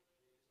us.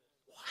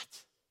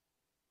 What?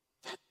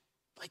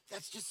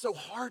 That's just so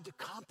hard to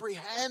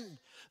comprehend.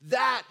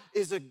 That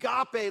is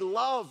agape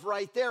love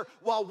right there.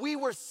 While we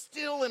were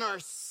still in our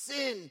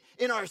sin,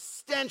 in our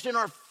stench, in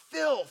our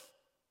filth,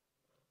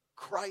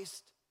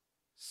 Christ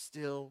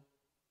still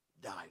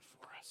died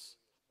for us.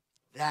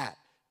 That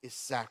is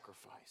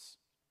sacrifice.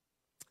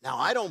 Now,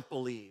 I don't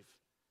believe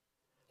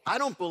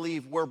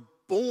we're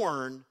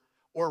born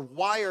or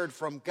wired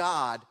from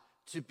God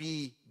to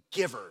be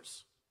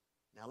givers.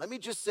 Now, let me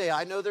just say,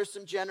 I know there's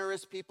some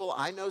generous people.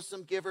 I know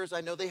some givers. I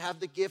know they have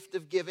the gift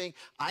of giving.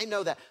 I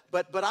know that.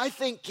 But I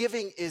think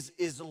giving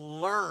is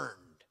learned.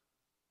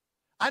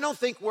 I don't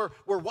think we're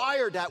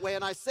wired that way.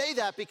 And I say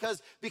that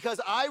because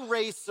I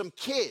raised some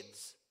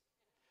kids.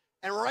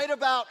 And right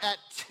about at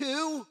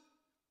 2,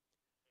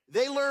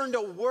 they learned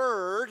a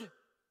word.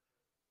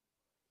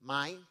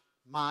 Mine.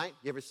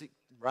 You ever see,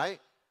 right?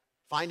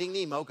 Finding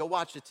Nemo. Go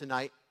watch it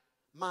tonight.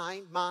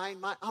 Mine.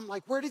 I'm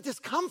like, where did this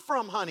come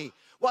from, honey?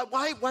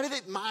 Why did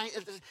it mine?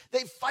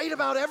 They fight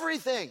about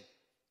everything.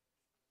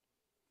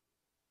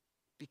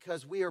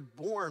 Because we are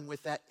born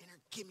with that inner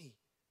gimme,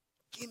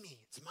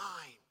 it's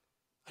mine.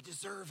 I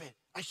deserve it.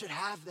 I should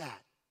have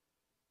that.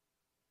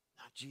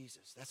 Not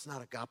Jesus. That's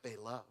not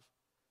agape love.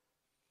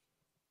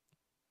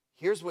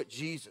 Here's what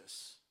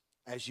Jesus,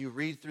 as you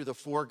read through the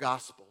 4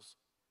 Gospels,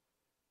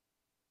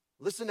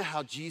 listen to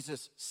how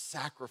Jesus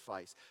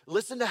sacrificed.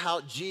 Listen to how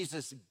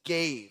Jesus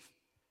gave.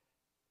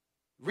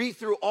 Read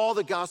through all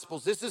the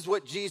Gospels. This is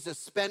what Jesus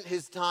spent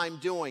his time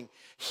doing.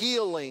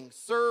 Healing,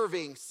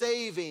 serving,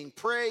 saving,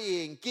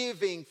 praying,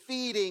 giving,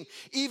 feeding,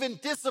 even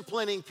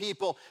disciplining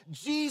people.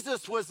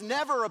 Jesus was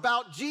never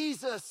about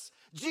Jesus.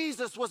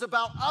 Jesus was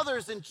about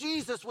others, and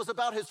Jesus was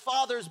about his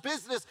Father's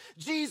business.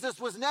 Jesus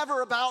was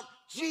never about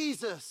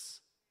Jesus.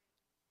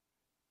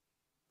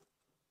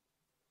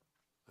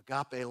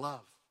 Agape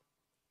love.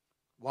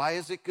 Why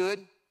is it good?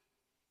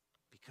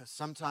 Because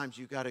sometimes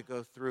you got to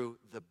go through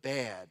the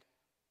bad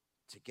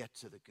to get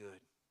to the good.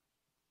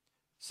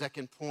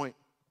 Second point,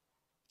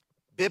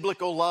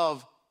 biblical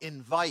love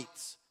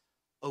invites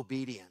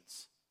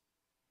obedience.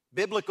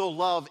 Biblical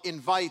love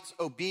invites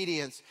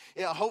obedience.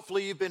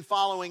 Hopefully you've been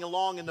following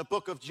along in the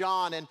book of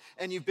John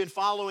and you've been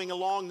following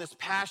along this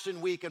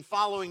Passion Week and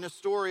following the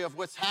story of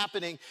what's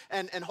happening.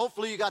 And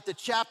hopefully you got to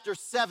chapter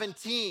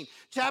 17.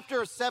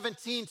 Chapter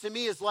 17 to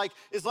me is like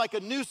a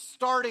new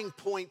starting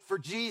point for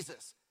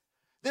Jesus.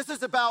 This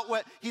is about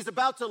what he's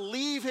about to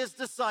leave his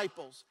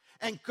disciples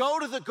and go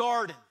to the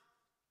garden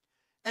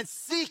and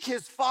seek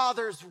his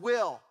Father's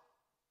will.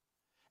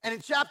 And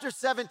in chapter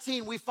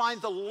 17, we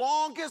find the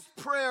longest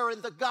prayer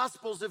in the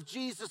Gospels of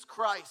Jesus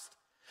Christ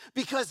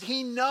because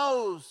he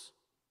knows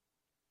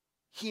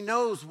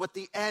what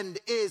the end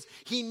is.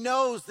 He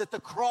knows that the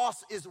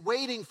cross is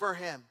waiting for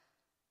him.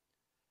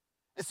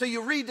 And so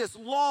you read this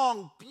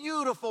long,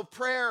 beautiful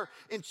prayer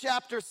in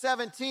chapter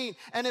 17,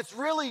 and it's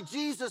really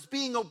Jesus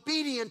being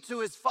obedient to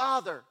his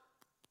Father.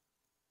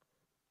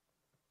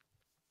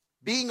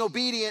 Being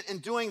obedient and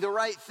doing the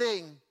right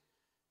thing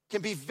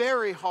can be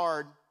very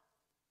hard.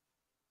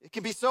 It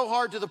can be so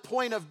hard to the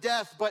point of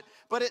death, but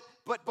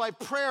by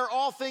prayer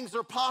all things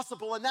are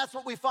possible, and that's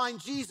what we find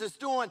Jesus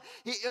doing.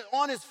 He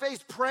on his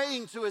face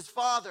praying to his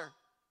Father.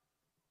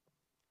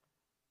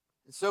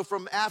 And so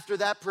from after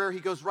that prayer, he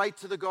goes right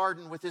to the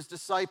garden with his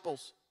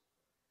disciples.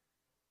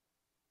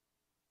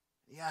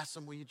 He asks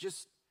them, will you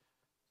just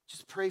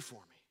pray for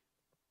me?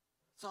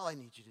 That's all I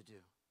need you to do.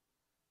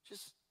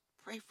 Just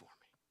pray for me.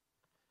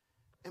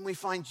 And we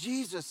find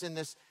Jesus in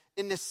this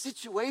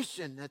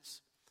situation that's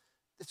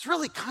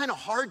really kind of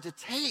hard to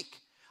take.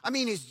 I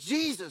mean, he's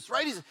Jesus,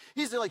 right?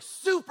 He's like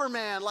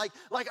Superman, like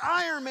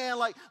Iron Man,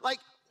 like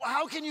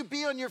how can you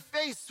be on your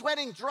face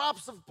sweating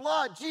drops of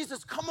blood?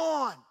 Jesus, come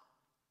on.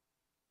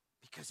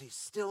 Because he's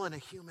still in a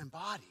human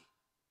body.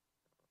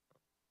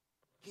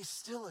 He's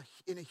still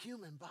in a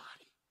human body.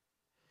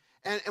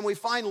 And we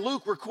find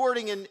Luke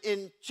recording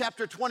in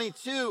chapter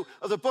 22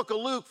 of the book of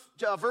Luke,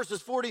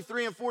 verses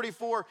 43 and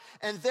 44.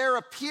 And there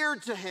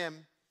appeared to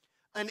him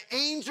an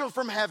angel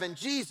from heaven,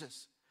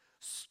 Jesus,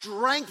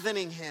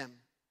 strengthening him.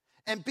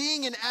 And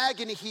being in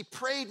agony, he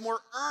prayed more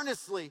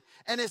earnestly,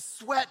 and his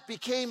sweat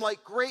became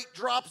like great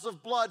drops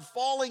of blood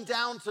falling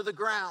down to the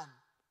ground.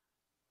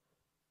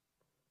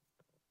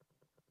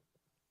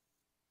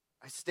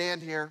 I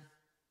stand here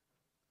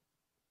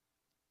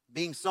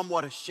being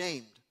somewhat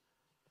ashamed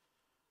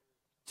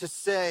to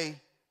say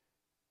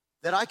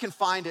that I can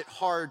find it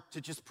hard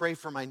to just pray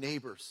for my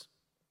neighbors.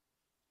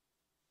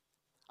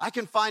 I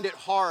can find it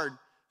hard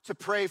to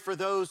pray for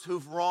those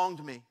who've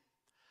wronged me.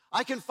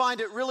 I can find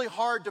it really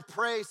hard to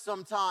pray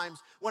sometimes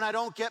when I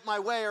don't get my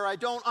way or I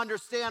don't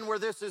understand where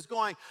this is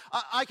going.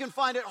 I can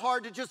find it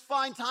hard to just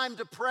find time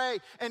to pray.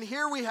 And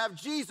here we have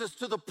Jesus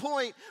to the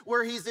point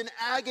where he's in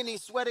agony,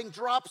 sweating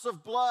drops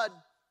of blood.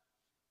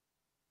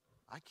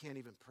 I can't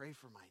even pray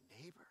for my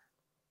neighbor.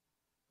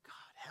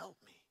 God, help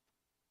me.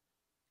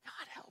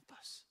 God, help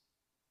us.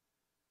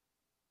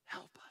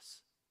 Help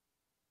us.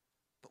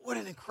 But what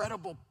an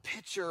incredible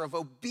picture of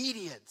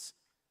obedience.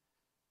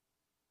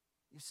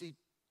 You see,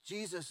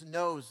 Jesus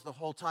knows the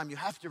whole time. You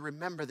have to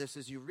remember this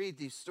as you read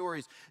these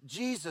stories.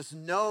 Jesus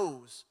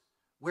knows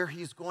where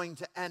he's going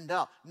to end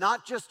up,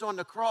 not just on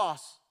the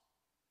cross,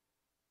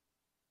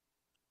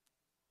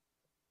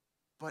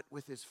 but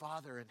with his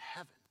Father in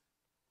heaven.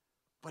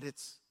 But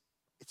it's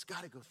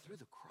got to go through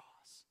the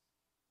cross.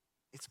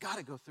 It's got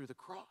to go through the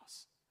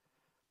cross.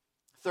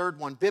 Third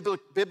one,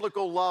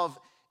 biblical love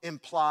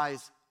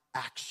implies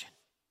action.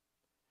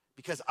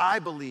 Because I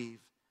believe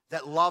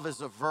that love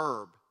is a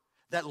verb,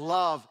 that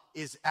love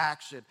is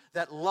action,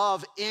 that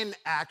love in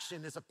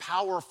action is a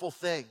powerful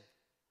thing.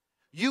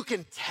 You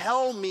can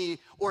tell me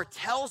or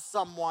tell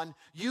someone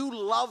you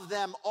love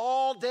them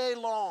all day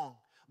long,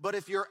 but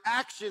if your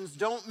actions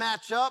don't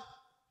match up,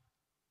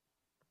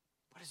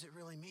 what does it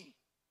really mean?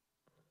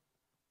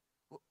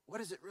 What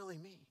does it really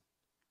mean?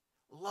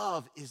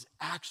 Love is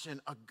action.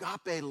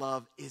 Agape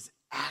love is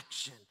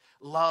action.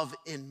 Love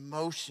in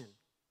motion.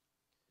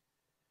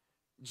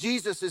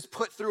 Jesus is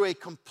put through a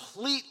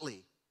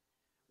completely,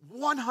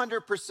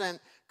 100%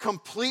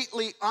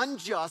 completely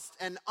unjust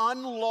and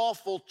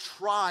unlawful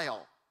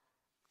trial.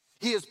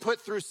 He is put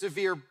through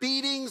severe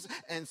beatings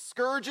and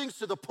scourgings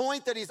to the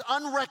point that he's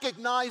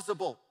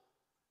unrecognizable,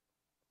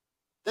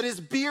 that his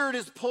beard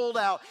is pulled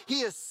out.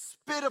 He is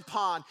spit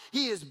upon.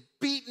 He is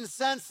beaten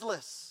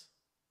senseless.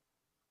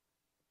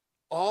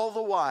 All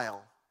the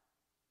while,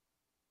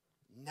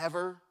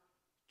 never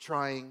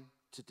trying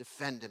to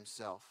defend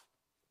himself.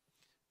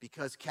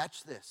 Because,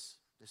 catch this,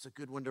 this is a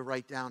good one to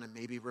write down and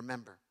maybe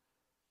remember.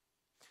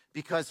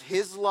 Because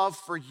his love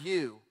for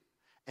you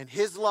and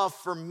his love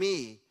for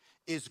me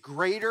is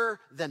greater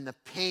than the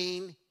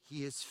pain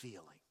he is feeling.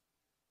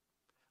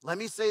 Let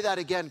me say that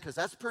again because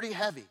that's pretty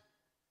heavy.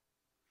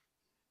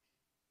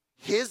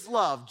 His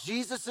love,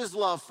 Jesus'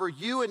 love for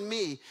you and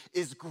me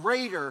is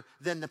greater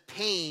than the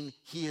pain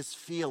he is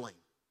feeling.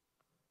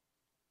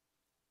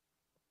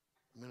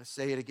 I'm going to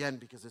say it again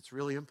because it's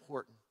really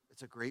important.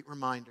 It's a great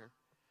reminder.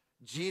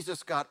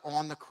 Jesus got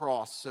on the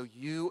cross so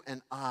you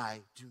and I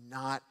do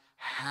not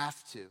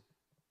have to.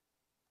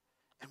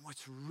 And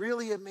what's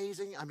really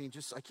amazing,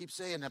 I keep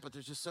saying that, but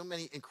there's just so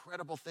many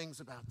incredible things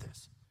about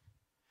this,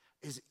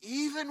 is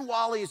even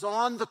while he's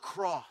on the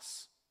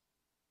cross,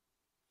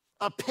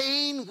 a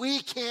pain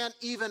we can't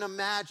even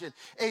imagine,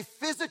 a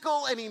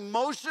physical and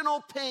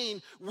emotional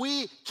pain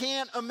we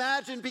can't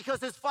imagine because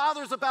his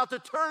Father's about to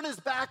turn his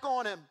back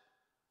on him.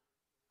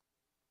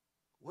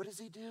 What does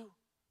he do?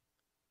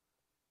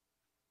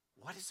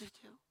 What does he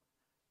do?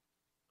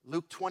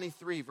 Luke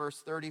 23, verse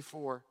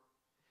 34.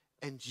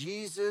 And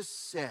Jesus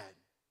said,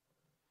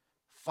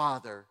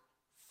 Father,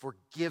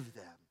 forgive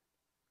them,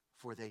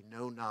 for they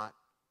know not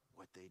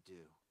what they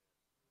do.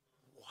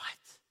 What?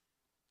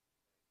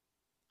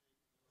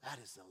 That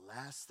is the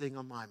last thing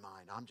on my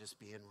mind. I'm just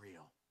being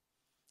real.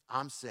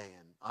 I'm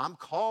saying, I'm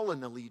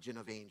calling the legion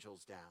of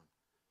angels down.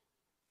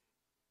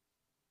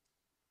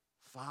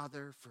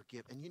 Father,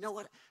 forgive. And you know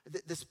what?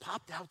 This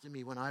popped out to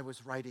me when I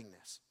was writing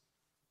this.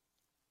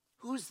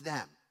 Who's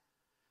them?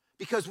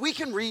 Because we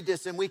can read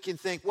this and we can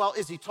think, well,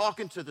 is he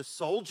talking to the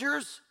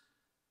soldiers?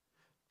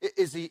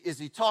 Is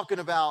he talking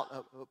about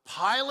a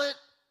pilot?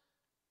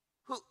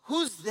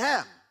 Who's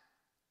them?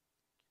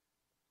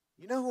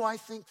 You know who I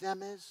think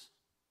them is?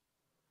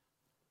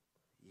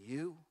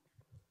 You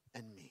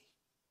and me.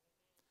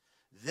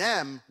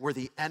 Them were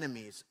the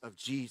enemies of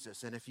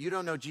Jesus. And if you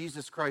don't know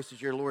Jesus Christ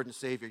as your Lord and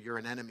Savior, you're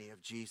an enemy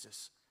of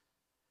Jesus.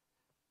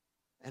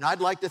 And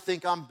I'd like to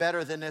think I'm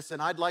better than this,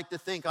 and I'd like to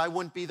think I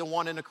wouldn't be the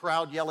one in a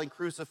crowd yelling,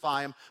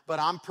 crucify him, but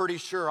I'm pretty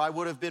sure I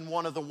would have been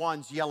one of the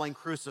ones yelling,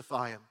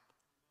 crucify him.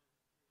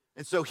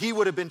 And so he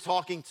would have been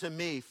talking to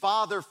me,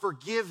 Father,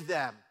 forgive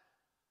them.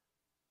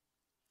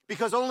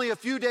 Because only a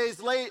few days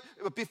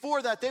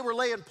before that, they were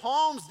laying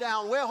palms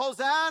down, well,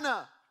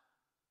 Hosanna.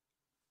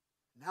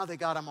 Now they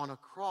got him on a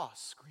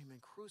cross, screaming,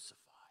 crucify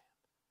him.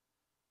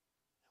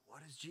 And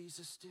what does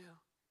Jesus do?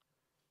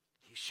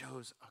 he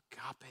shows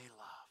agape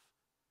love.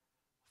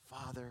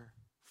 Father,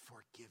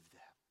 forgive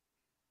them,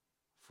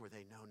 for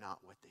they know not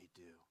what they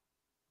do.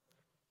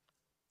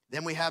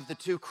 Then we have the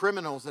two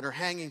criminals that are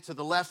hanging to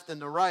the left and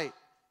the right,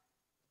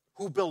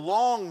 who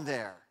belong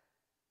there.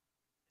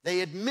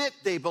 They admit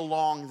they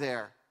belong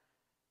there.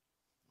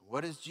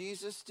 What does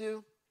Jesus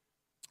do?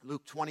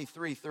 Luke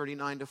 23,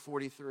 39 to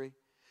 43.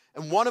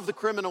 And one of the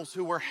criminals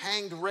who were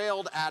hanged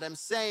railed at him,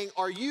 saying,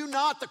 "Are you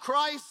not the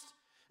Christ?"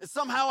 And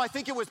somehow I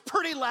think it was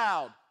pretty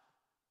loud,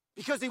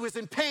 because he was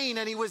in pain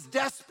and he was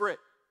desperate.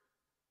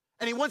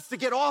 And he wants to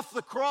get off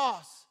the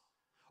cross.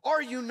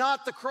 "Are you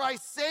not the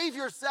Christ? Save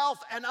yourself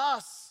and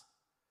us."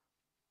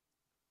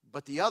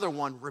 But the other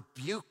one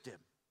rebuked him.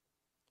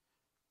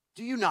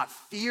 "Do you not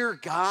fear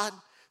God,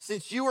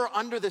 since you are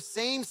under the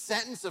same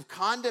sentence of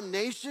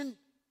condemnation?"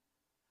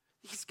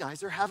 These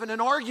guys are having an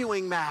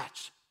arguing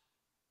match.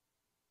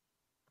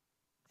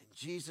 And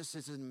Jesus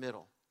is in the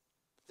middle.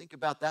 Think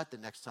about that the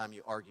next time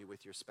you argue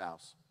with your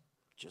spouse.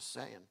 Just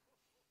saying.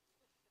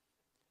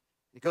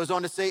 It goes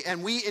on to say,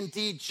 "And we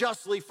indeed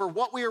justly, for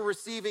what we are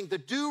receiving, the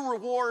due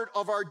reward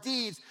of our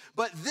deeds.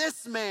 But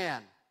this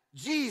man,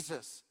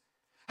 Jesus,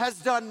 has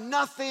done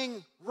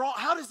nothing wrong."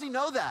 How does he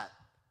know that?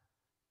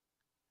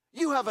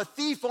 You have a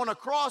thief on a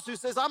cross who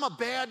says, "I'm a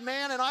bad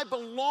man and I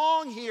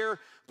belong here,"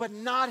 but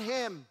not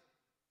him.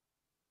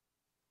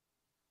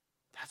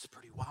 That's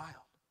pretty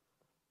wild.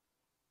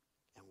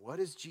 And what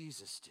does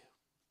Jesus do?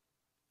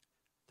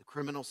 The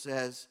criminal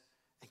says,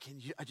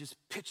 and I just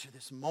picture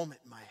this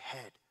moment in my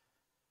head.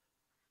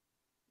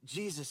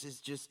 Jesus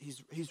is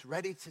he's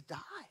ready to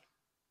die.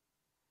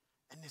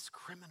 And this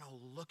criminal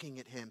looking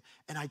at him,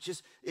 and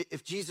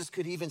if Jesus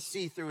could even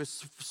see through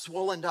his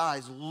swollen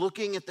eyes,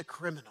 looking at the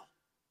criminal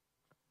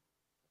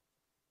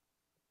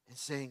and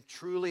saying,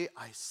 "Truly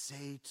I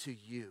say to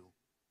you,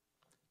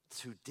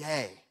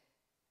 today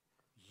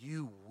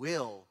you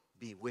will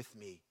be with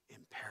me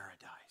in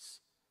paradise."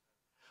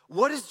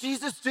 What does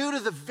Jesus do to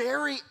the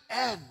very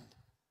end?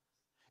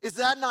 Is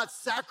that not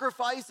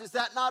sacrifice? Is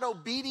that not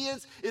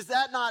obedience? Is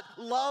that not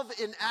love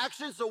in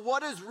action? So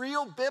what is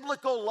real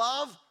biblical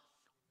love?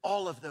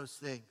 All of those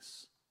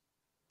things.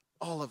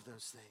 All of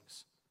those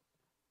things.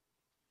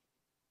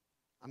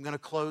 I'm going to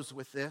close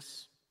with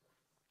this,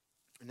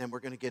 and then we're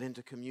going to get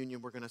into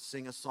communion. We're going to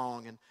sing a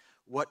song, and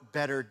what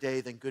better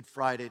day than Good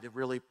Friday to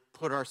really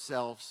put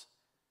ourselves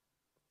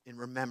in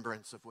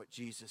remembrance of what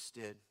Jesus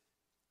did.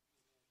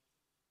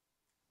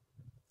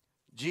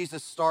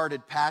 Jesus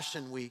started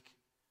Passion Week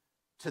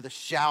to the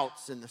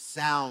shouts and the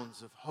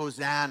sounds of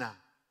Hosanna,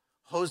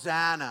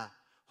 Hosanna,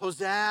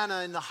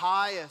 Hosanna in the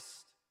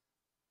highest.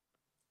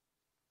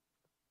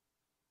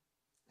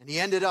 And he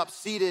ended up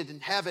seated in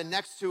heaven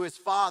next to his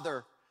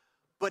Father.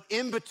 But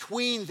in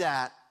between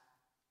that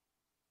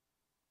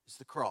is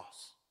the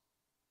cross.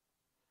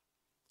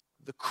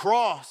 The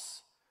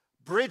cross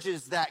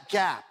bridges that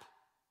gap.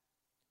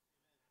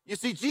 You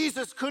see,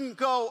 Jesus couldn't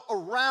go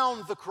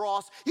around the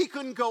cross. He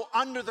couldn't go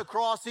under the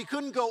cross. He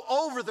couldn't go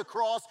over the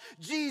cross.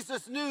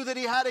 Jesus knew that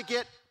he had to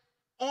get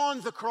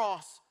on the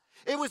cross.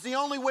 It was the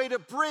only way to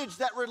bridge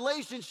that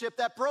relationship,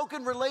 that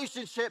broken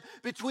relationship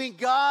between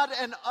God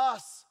and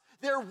us.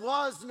 There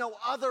was no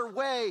other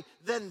way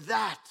than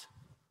that.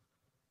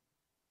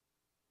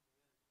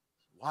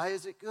 Why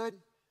is it good?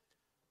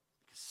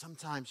 Because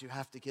sometimes you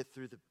have to get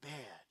through the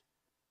bad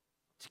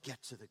to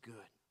get to the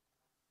good.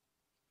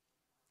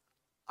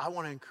 I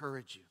want to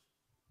encourage you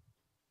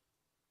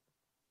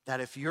that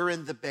if you're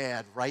in the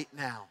bad right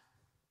now,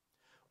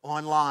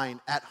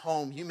 online, at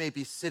home, you may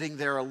be sitting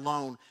there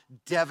alone,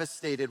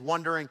 devastated,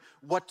 wondering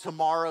what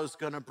tomorrow's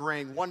going to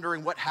bring,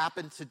 wondering what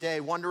happened today,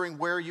 wondering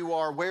where you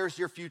are, where's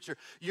your future.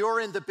 You're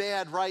in the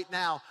bad right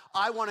now.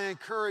 I want to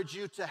encourage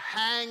you to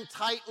hang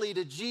tightly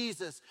to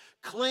Jesus.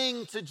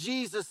 Cling to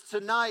Jesus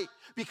tonight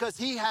because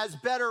he has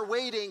better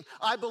waiting.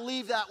 I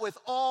believe that with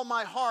all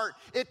my heart.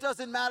 It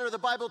doesn't matter. The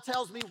Bible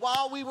tells me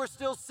while we were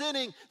still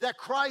sinning that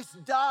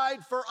Christ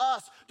died for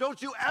us.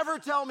 Don't you ever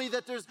tell me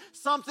that there's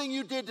something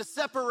you did to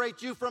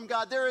separate you from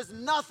God. There is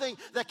nothing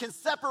that can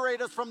separate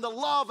us from the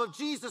love of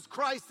Jesus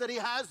Christ that he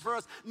has for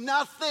us.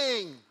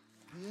 Nothing.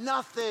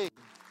 Nothing.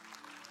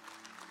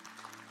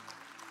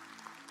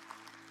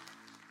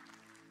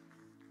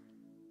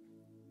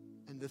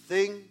 And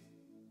the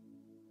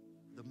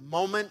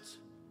moment,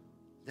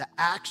 the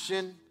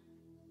action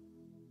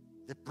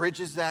that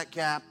bridges that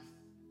gap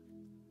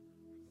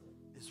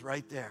is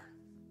right there.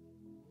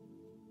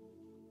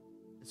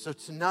 And so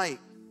tonight,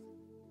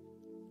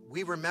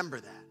 we remember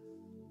that.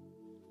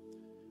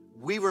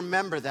 We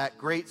remember that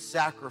great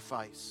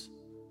sacrifice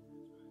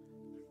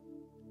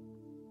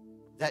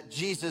that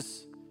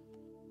Jesus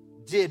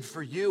did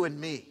for you and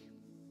me,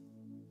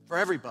 for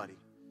everybody.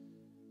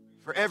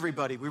 For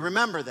everybody. We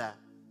remember that.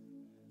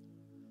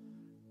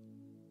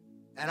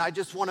 And I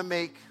just want to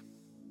make,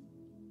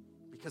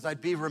 because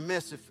I'd be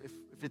remiss if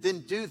it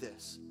didn't do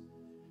this.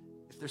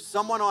 If there's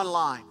someone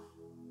online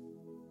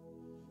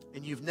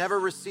and you've never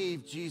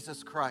received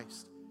Jesus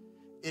Christ,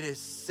 it is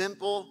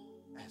simple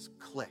as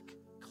click.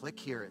 Click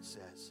here, it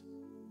says.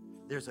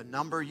 There's a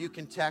number you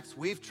can text.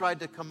 We've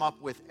tried to come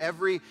up with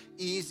every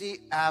easy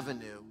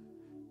avenue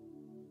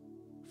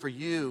for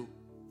you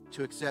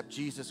to accept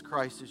Jesus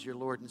Christ as your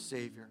Lord and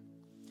Savior.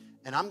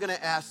 And I'm going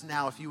to ask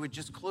now if you would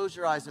just close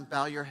your eyes and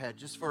bow your head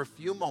just for a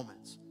few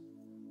moments.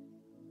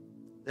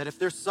 That if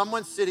there's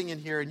someone sitting in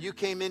here and you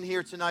came in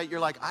here tonight, you're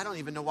like, I don't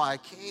even know why I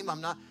came.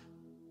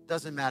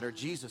 Doesn't matter.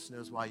 Jesus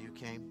knows why you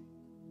came.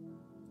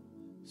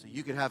 So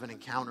you could have an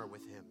encounter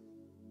with him.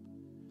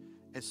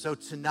 And so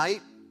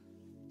tonight,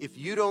 if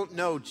you don't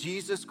know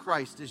Jesus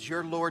Christ as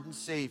your Lord and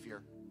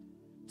Savior,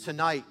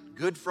 tonight,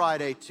 Good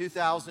Friday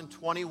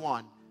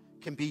 2021,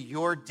 can be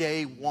your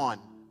day one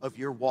of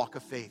your walk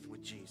of faith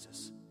with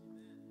Jesus.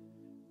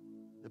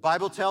 The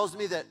Bible tells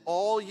me that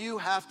all you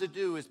have to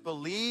do is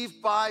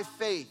believe by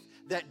faith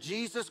that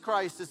Jesus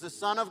Christ is the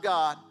Son of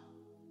God,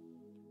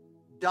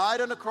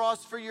 died on the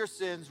cross for your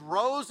sins,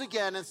 rose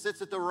again and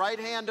sits at the right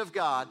hand of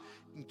God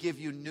and give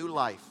you new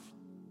life.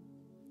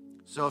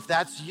 So if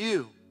that's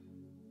you,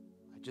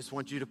 I just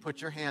want you to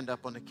put your hand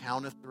up on the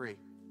count of 3.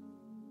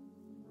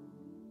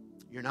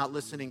 You're not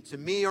listening to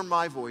me or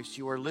my voice.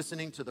 You are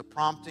listening to the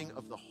prompting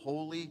of the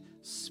Holy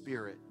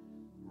Spirit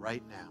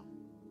right now.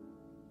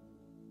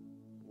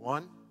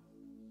 1,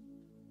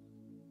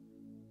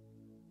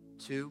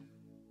 2,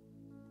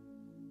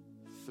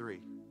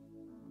 3.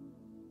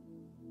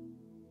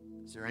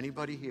 Is there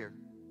anybody here?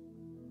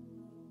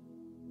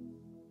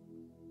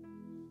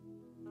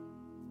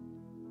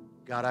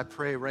 God, I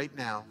pray right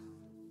now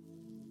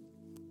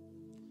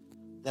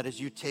that as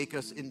you take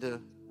us into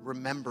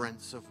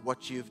remembrance of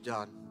what you've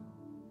done,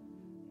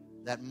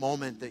 that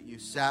moment that you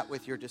sat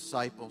with your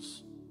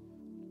disciples,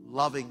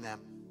 loving them,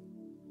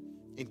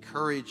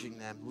 encouraging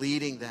them,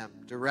 leading them,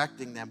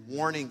 directing them,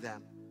 warning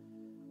them.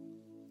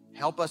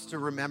 Help us to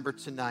remember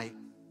tonight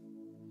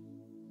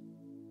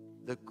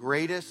the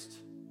greatest,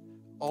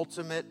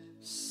 ultimate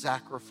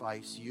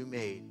sacrifice you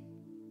made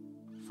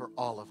for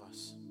all of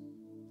us.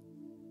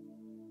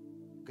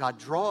 God,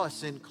 draw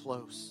us in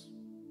close.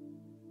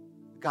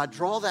 God,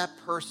 draw that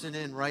person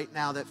in right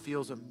now that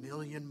feels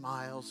 1,000,000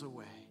 miles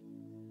away.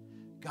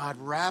 God,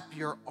 wrap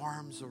your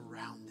arms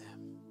around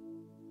them.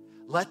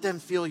 Let them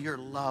feel your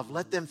love.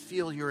 Let them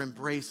feel your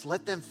embrace.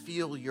 Let them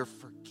feel your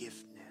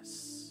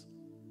forgiveness.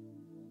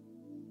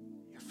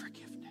 Your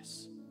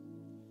forgiveness.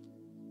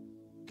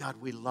 God,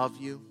 we love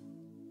you.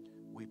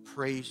 We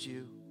praise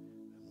you.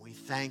 We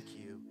thank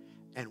you.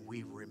 And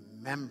we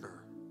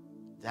remember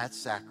that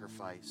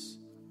sacrifice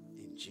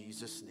in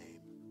Jesus' name.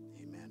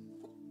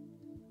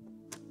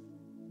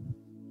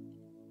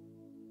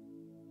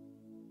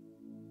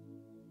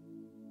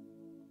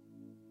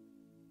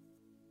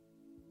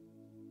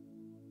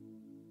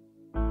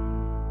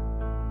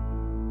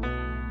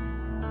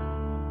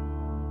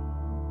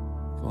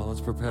 Let's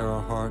prepare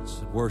our hearts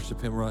and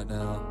worship him right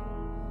now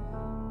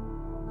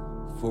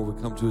before we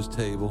come to his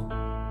table.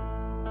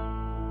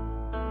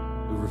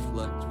 We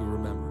reflect, we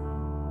remember.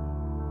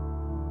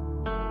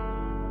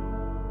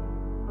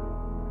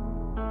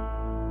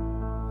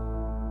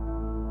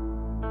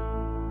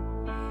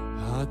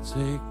 I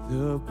take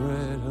the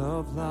bread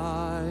of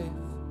life,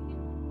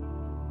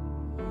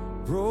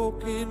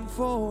 broken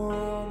for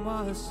all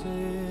my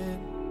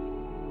sin.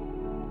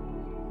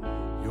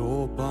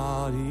 Your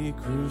body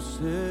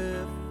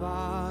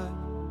crucified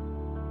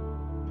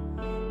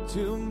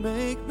to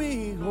make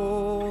me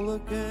whole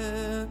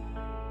again.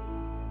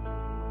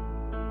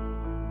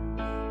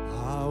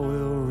 I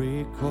will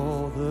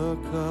recall the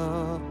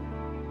cup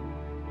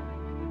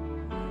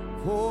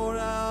poured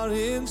out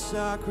in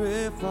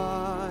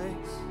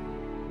sacrifice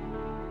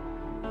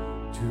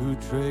to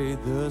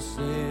trade the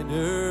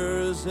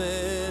sinner's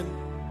end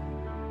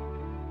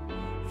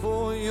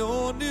for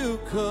your new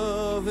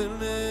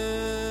covenant.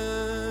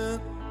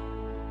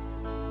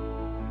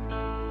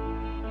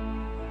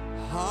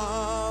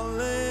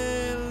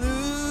 Hallelujah,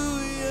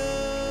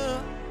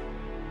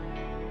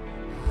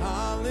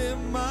 I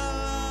live my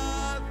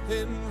life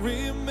in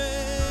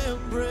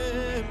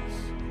remembrance.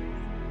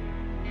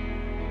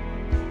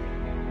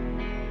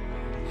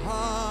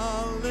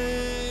 Hallelujah,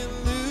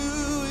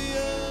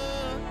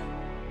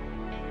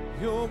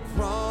 your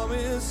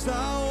promise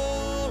I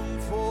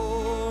won't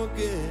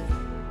forget.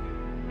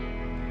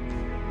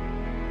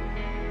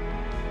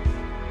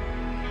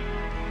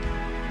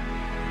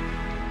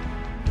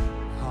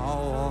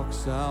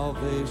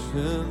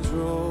 Salvation's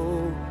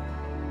road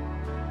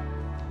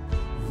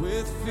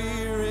with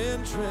fear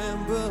and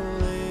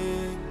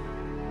trembling,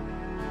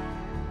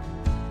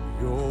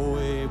 your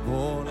way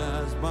born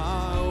as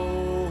my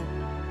own,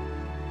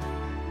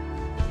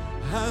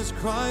 as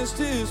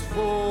Christ is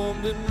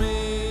formed in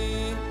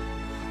me.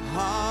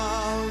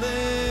 Hallelujah,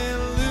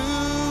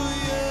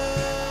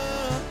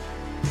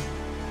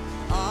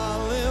 I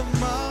live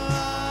my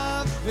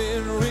life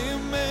in remembrance.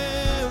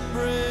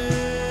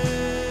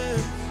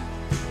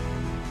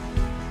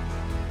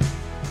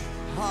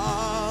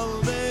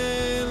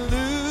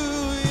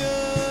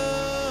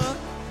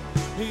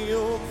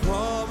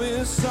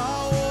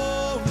 I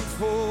won't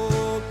forget.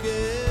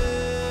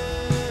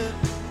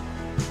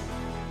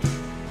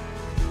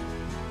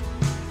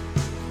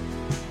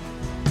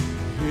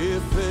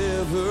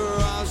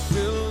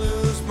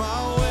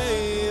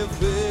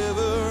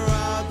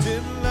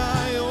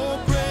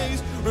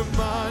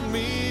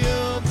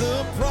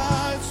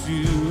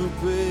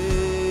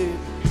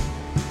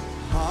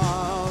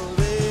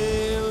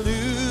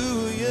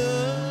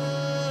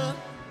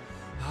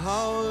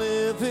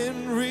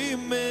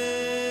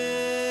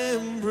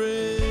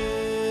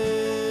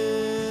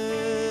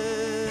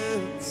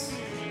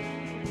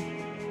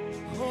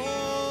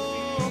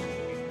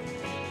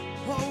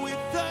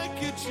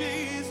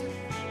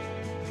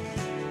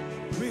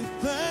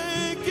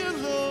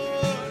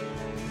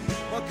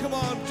 Come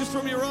on, just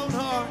from your own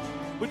heart,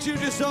 would you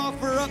just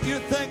offer up your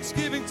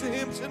thanksgiving to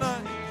him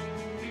tonight?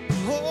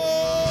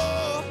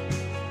 Oh,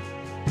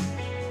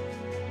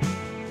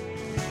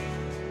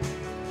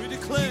 we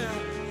declare,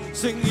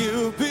 sing,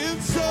 you've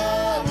been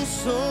so,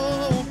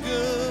 so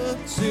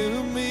good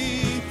to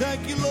me.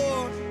 Thank you,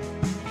 Lord.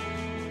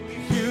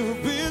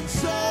 You've been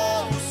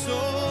so,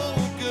 so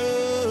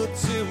good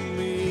to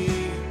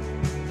me.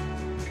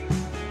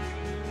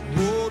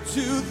 Oh,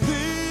 to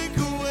think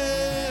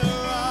where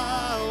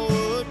I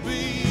would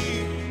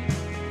be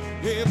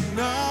if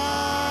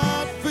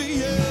not for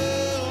you,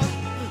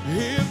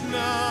 if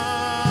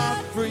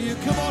not for you.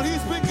 Come on,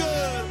 he's been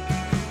good.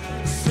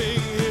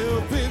 Sing,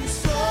 you've been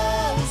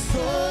so,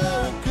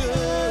 so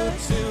good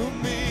to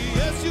me.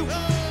 Yes, you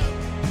have.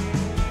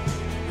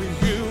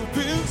 You've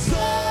been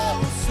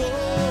so, so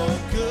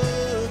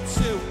good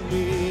to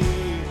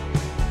me.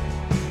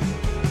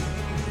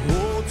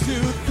 Oh, to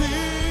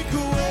think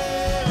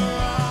where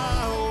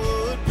I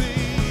would be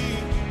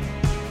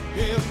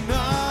if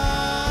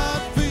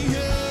not for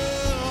you,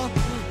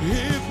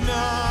 if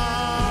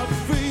not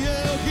for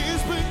you.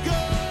 He's been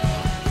good.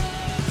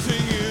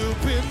 Sing,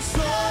 you've been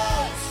so,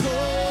 so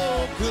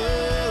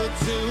good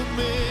to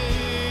me.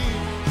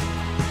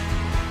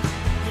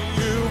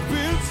 You've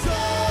been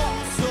so,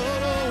 so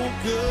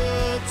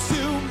good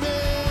to me.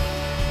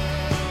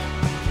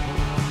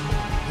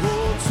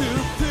 Oh, to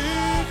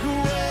think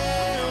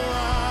where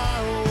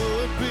I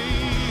would be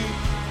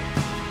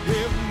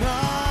if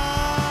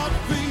not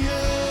for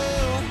you,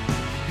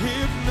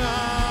 if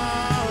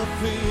not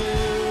for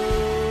you.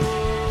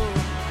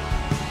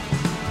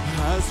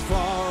 As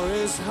far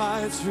as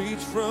heights reach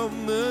from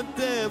the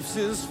depths,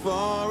 as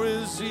far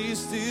as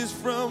east is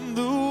from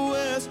the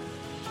west,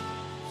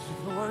 as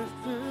far as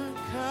you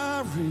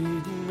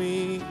carried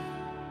me.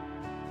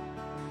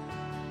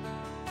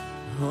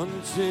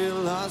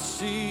 Until I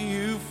see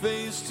you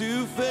face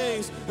to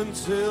face,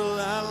 until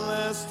at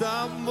last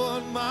I'm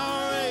on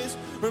my race.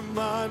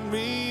 Remind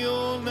me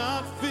you're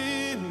not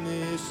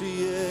finished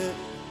yet.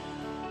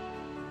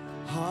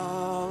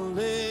 Hallelujah.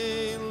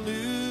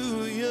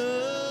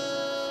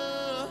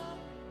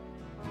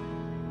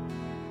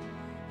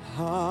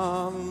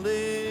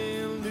 Hallelujah.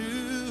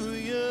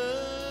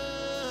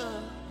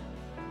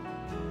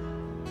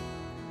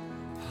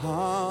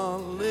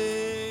 Hallelujah.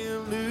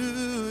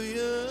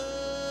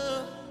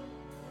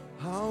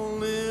 I'll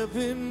live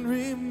in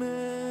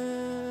remembrance.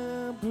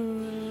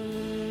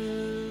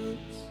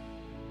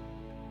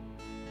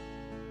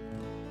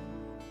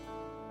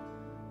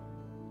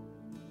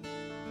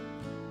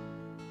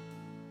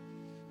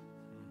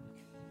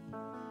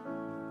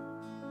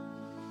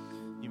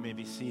 You may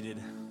be seated.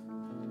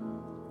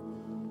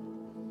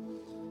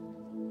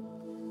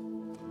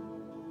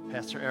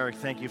 Pastor Eric,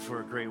 thank you for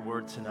a great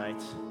word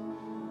tonight.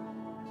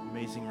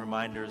 Amazing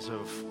reminders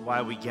of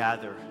why we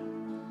gather.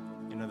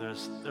 You know, there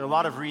are a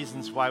lot of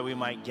reasons why we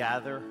might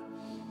gather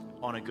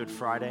on a Good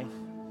Friday.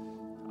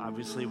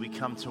 Obviously, we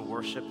come to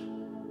worship.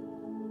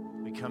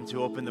 We come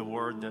to open the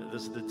Word.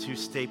 Those are the two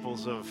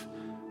staples of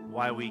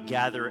why we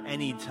gather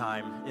any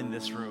time in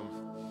this room.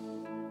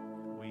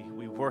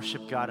 We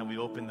worship God and we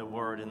open the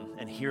Word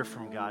and hear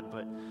from God.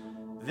 But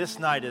this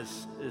night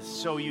is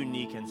so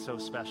unique and so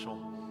special.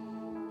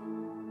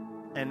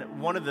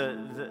 And one of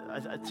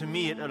to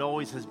me, it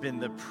always has been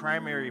the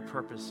primary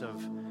purpose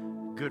of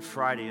Good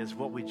Friday is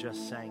what we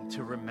just sang,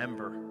 to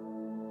remember.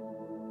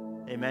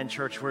 Amen,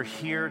 church. We're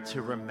here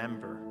to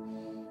remember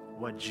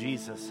what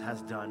Jesus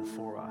has done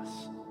for us.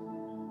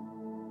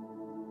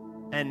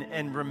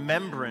 And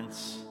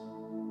remembrance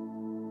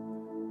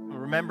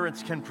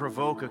can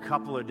provoke a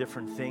couple of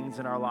different things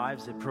in our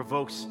lives. It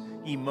provokes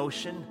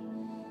emotion.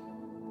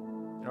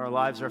 And our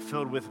lives are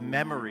filled with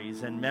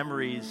memories, and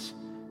memories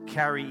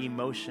carry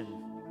emotion.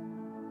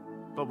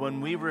 But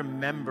when we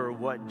remember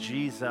what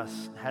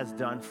Jesus has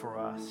done for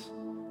us,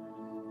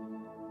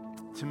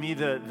 to me,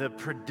 the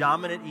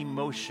predominant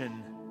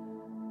emotion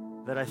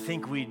that I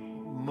think we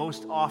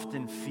most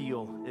often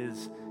feel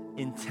is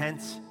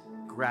intense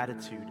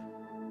gratitude.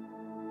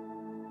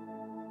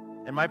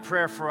 And my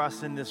prayer for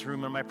us in this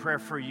room, and my prayer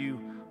for you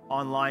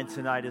online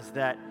tonight, is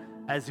that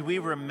as we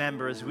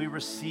remember, as we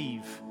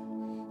receive,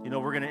 you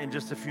know, we're going to, in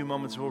just a few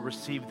moments, we'll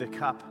receive the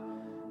cup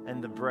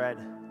and the bread.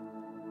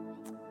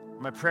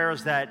 My prayer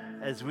is that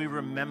as we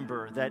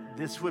remember, that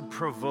this would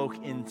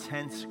provoke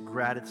intense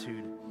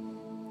gratitude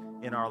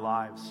in our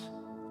lives.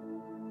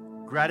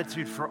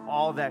 Gratitude for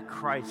all that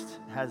Christ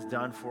has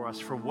done for us,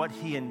 for what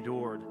he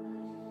endured.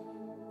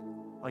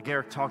 Like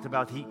Eric talked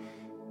about, he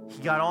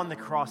got on the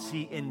cross,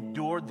 he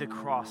endured the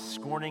cross,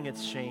 scorning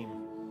its shame.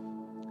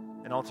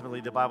 And ultimately,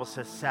 the Bible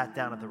says, sat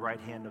down at the right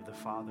hand of the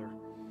Father.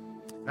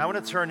 And I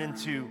want to turn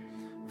into,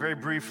 very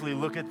briefly,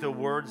 look at the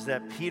words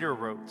that Peter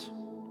wrote.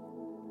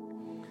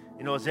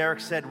 You know, as Eric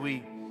said,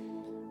 we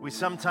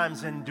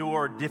sometimes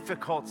endure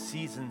difficult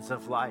seasons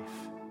of life.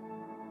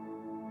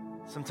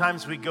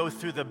 Sometimes we go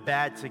through the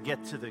bad to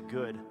get to the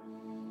good.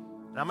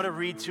 And I'm going to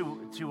read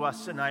to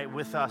us tonight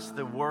with us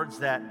the words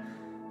that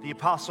the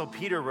Apostle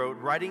Peter wrote,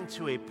 writing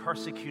to a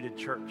persecuted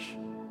church.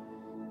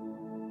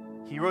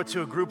 He wrote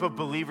to a group of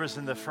believers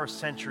in the first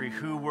century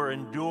who were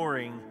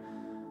enduring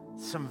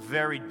some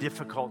very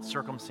difficult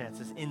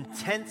circumstances,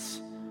 intense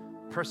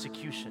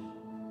persecution.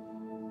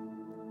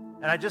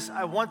 And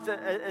I want,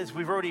 as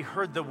we've already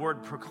heard the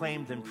word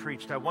proclaimed and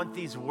preached, I want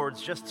these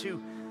words just to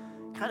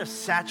kind of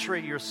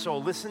saturate your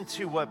soul. Listen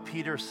to what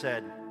Peter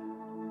said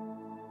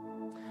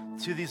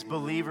to these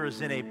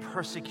believers in a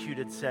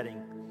persecuted setting.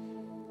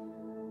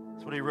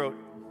 That's what he wrote.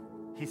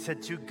 He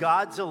said, to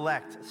God's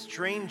elect,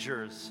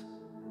 strangers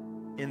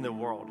in the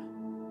world.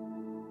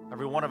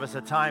 Every one of us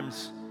at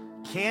times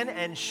can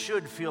and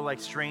should feel like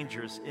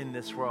strangers in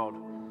this world.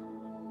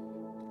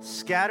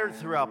 Scattered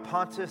throughout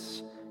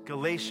Pontus,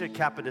 Galatia,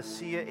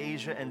 Cappadocia,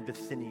 Asia, and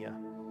Bithynia,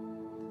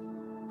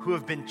 who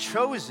have been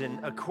chosen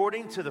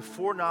according to the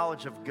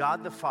foreknowledge of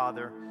God the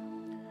Father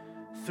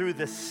through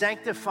the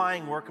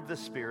sanctifying work of the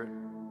Spirit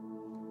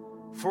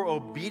for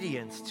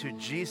obedience to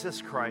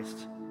Jesus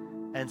Christ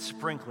and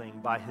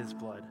sprinkling by his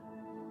blood.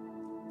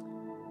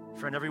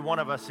 Friend, every one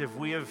of us, if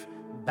we have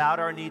bowed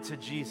our knee to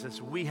Jesus,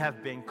 we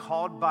have been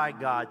called by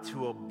God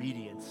to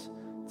obedience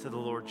to the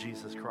Lord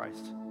Jesus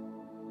Christ.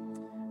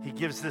 He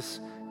gives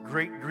this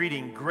great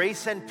greeting,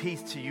 grace and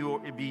peace to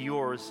you be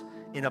yours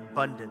in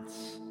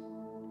abundance.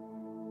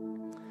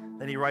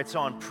 Then he writes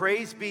on,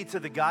 praise be to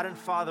the God and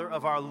Father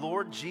of our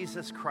Lord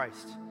Jesus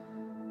Christ.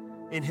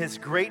 In his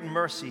great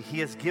mercy, he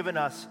has given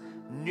us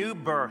new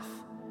birth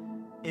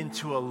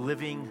into a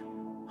living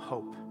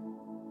hope.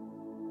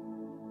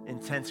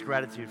 Intense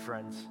gratitude,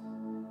 friends.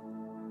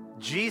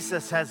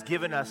 Jesus has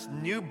given us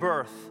new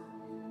birth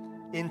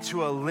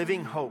into a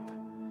living hope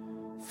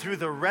through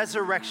the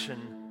resurrection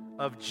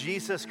of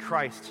Jesus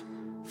Christ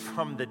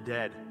from the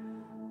dead.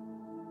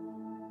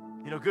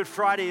 You know, Good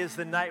Friday is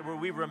the night where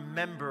we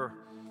remember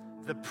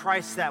the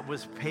price that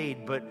was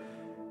paid, but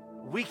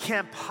we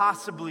can't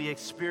possibly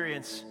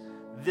experience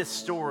this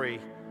story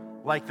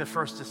like the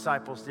first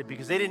disciples did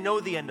because they didn't know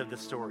the end of the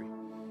story.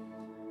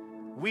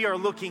 We are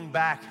looking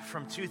back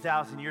from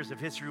 2,000 years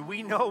of history.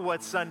 We know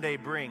what Sunday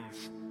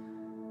brings,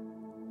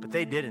 but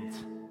they didn't.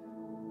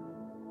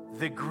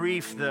 The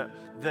grief, the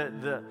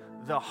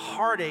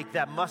heartache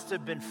that must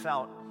have been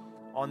felt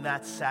on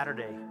that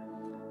Saturday,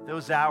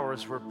 those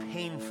hours were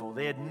painful.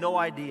 They had no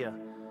idea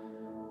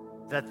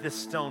that this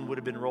stone would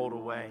have been rolled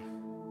away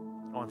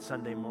on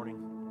Sunday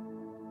morning.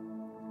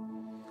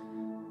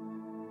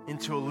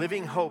 Into a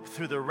living hope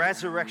through the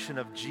resurrection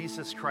of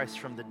Jesus Christ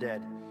from the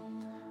dead.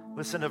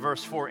 Listen to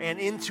verse 4. And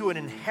into an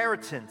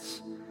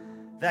inheritance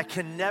that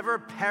can never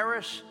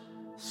perish,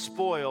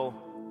 spoil,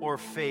 or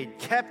fade,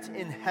 kept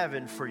in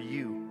heaven for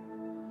you,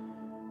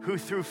 who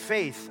through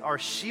faith are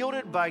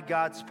shielded by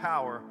God's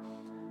power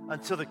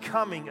until the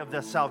coming of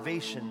the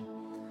salvation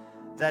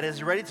that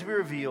is ready to be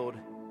revealed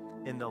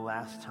in the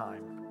last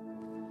time.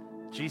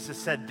 Jesus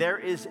said there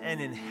is an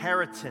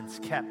inheritance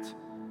kept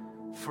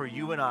for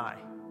you and I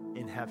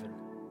in heaven.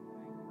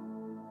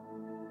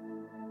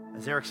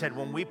 As Eric said,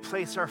 when we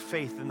place our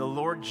faith in the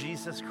Lord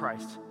Jesus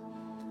Christ,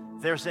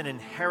 there's an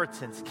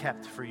inheritance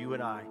kept for you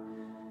and I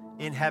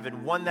in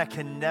heaven, one that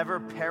can never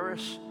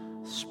perish,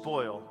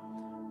 spoil,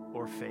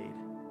 or fade.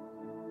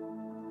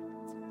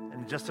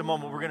 And in just a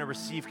moment, we're going to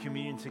receive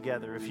communion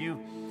together. If you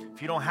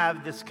don't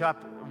have this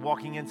cup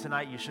walking in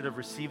tonight, you should have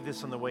received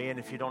this on the way in.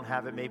 If you don't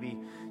have it, maybe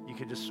you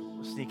could just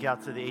sneak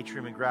out to the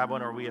atrium and grab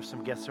one, or we have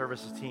some guest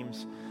services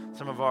teams.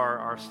 Some of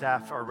our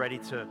staff are ready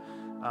to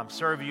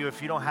serve you.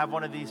 If you don't have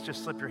one of these,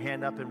 just slip your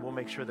hand up and we'll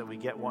make sure that we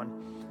get one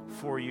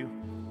for you.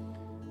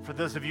 For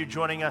those of you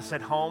joining us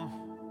at home,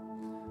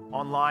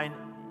 online,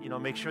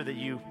 make sure that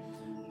you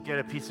get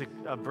a piece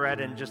of bread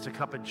and just a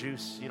cup of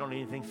juice. You don't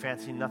need anything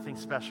fancy, nothing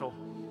special.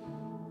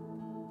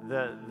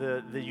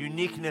 The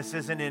uniqueness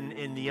isn't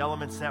in the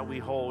elements that we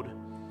hold.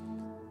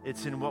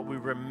 It's in what we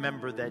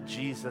remember that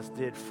Jesus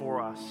did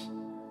for us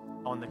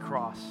on the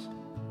cross.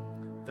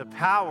 The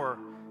power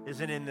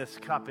isn't in this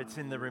cup. It's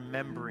in the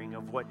remembering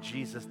of what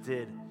Jesus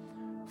did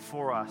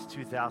for us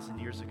 2,000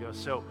 years ago.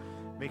 So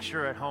make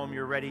sure at home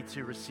you're ready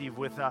to receive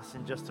with us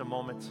in just a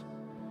moment.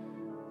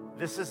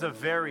 This is a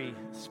very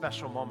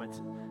special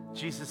moment.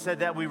 Jesus said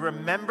that we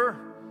remember,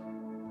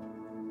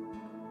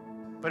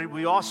 but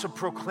we also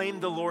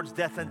proclaim the Lord's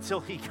death until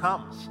he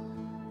comes.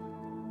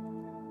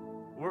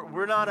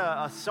 We're not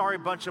a sorry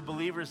bunch of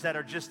believers that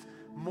are just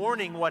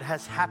mourning what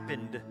has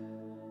happened.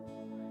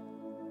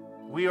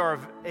 We are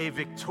a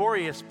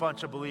victorious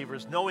bunch of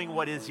believers knowing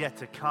what is yet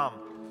to come.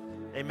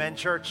 Amen,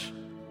 church?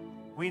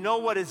 We know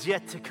what is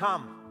yet to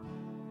come.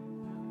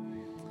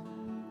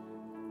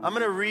 I'm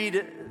going to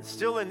read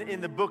still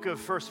in the book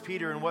of 1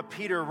 Peter and what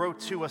Peter wrote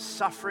to a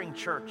suffering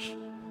church.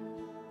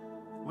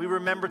 We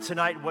remember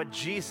tonight what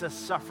Jesus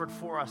suffered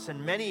for us,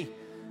 and many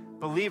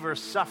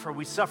believers suffer.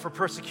 We suffer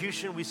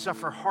persecution, we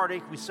suffer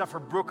heartache, we suffer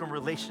broken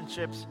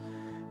relationships.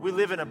 We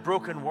live in a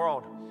broken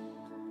world.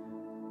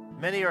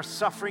 Many are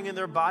suffering in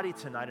their body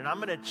tonight, and I'm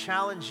going to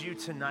challenge you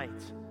tonight.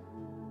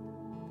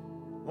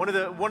 One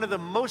of the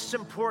most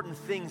important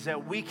things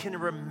that we can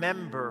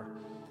remember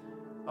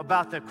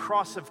about the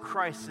cross of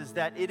Christ is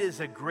that it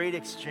is a great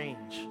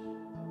exchange.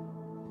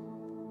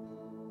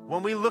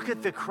 when we look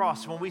at the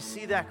cross, when we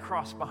see that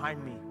cross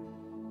behind me,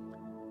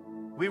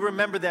 we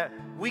remember that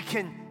we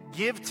can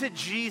give to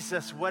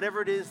Jesus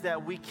whatever it is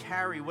that we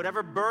carry,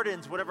 whatever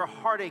burdens, whatever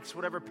heartaches,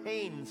 whatever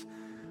pains,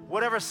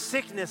 whatever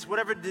sickness,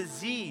 whatever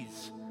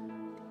disease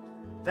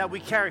that we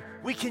carry.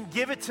 We can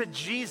give it to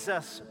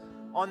Jesus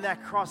on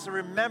that cross and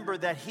remember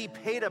that he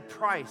paid a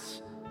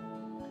price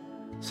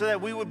so that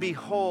we would be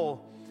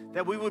whole,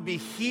 that we would be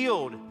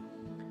healed,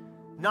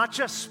 not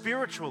just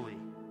spiritually,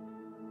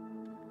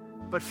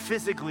 but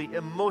physically,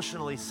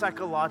 emotionally,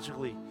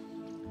 psychologically.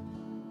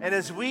 And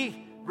as we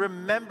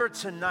remember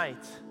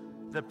tonight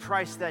the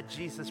price that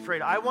Jesus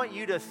paid, I want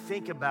you to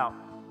think about,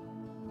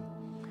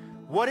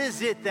 what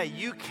is it that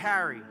you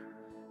carry?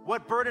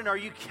 What burden are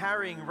you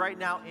carrying right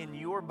now in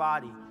your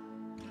body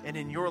and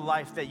in your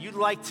life that you'd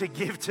like to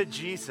give to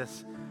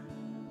Jesus?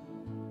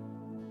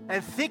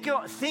 And think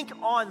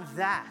on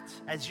that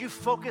as you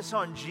focus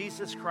on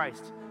Jesus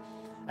Christ.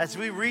 As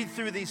we read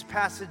through these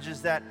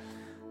passages that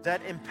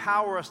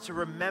empower us to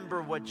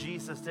remember what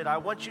Jesus did, I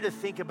want you to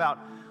think about,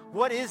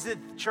 what is it,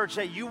 church,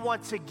 that you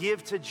want to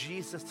give to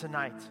Jesus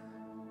tonight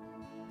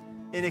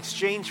in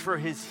exchange for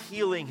his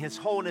healing, his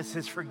wholeness,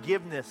 his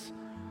forgiveness?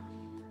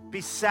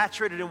 Be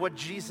saturated in what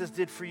Jesus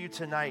did for you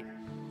tonight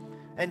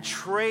and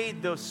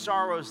trade those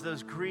sorrows,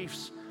 those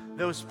griefs,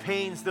 those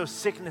pains, those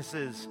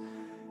sicknesses.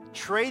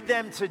 Trade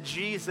them to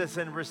Jesus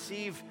and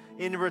receive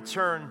in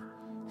return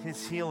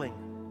his healing.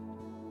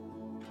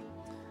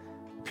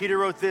 Peter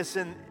wrote this,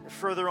 and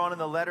further on in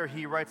the letter,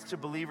 he writes to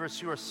believers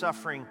who are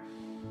suffering.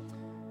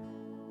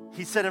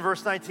 He said in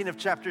verse 19 of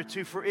chapter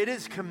 2, "For it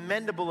is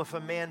commendable if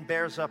a man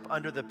bears up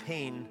under the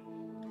pain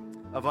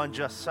of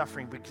unjust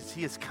suffering, because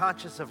he is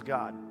conscious of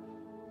God.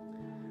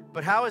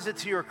 But how is it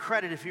to your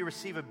credit if you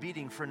receive a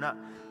beating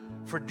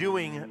for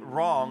doing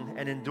wrong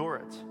and endure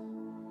it?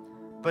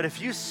 But if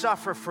you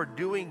suffer for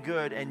doing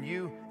good and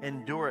you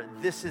endure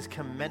it, this is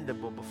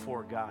commendable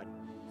before God."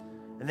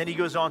 And then he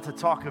goes on to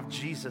talk of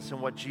Jesus and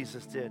what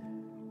Jesus did.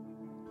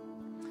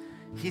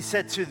 He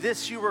said, "To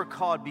this you were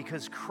called,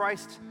 because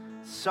Christ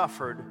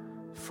suffered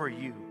for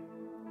you,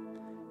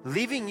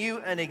 leaving you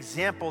an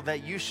example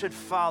that you should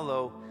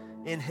follow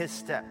in his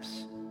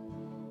steps."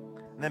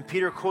 And then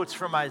Peter quotes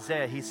from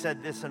Isaiah. He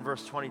said this in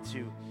verse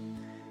 22,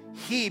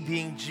 "He,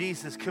 being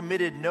Jesus,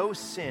 committed no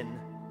sin,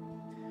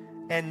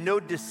 and no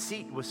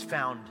deceit was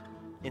found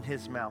in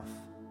his mouth.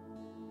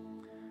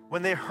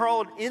 When they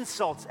hurled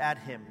insults at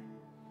him,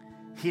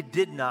 he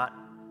did not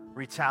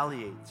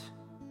retaliate.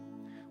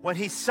 When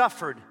he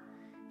suffered,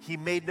 he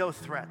made no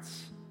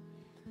threats.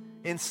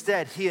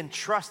 Instead, he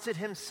entrusted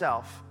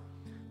himself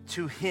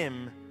to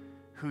him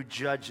who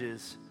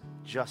judges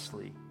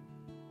justly."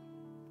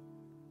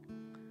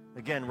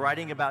 Again,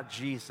 writing about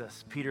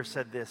Jesus, Peter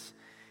said this,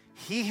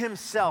 "He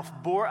himself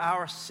bore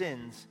our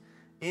sins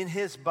in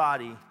his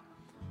body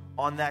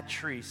on that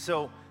tree,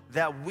 so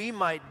that we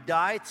might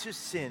die to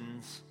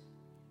sins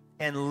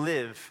and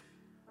live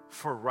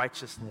for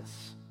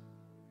righteousness.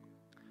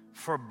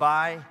 For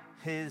by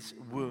his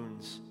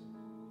wounds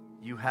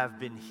you have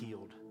been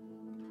healed."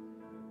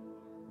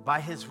 By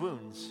his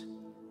wounds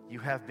you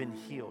have been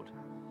healed.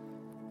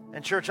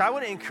 And church, I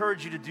want to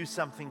encourage you to do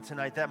something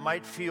tonight that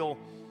might feel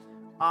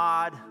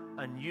odd,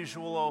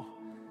 unusual,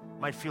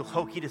 might feel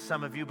hokey to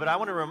some of you, but I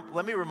want to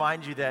let me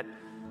remind you that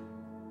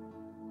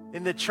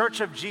in the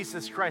Church of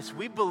Jesus Christ,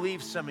 we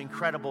believe some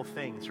incredible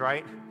things,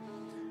 right?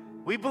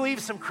 We believe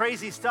some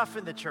crazy stuff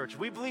in the church.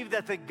 We believe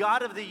that the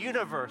God of the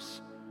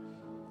universe,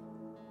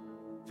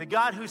 the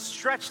God who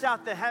stretched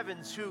out the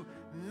heavens, who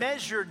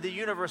measured the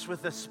universe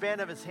with the span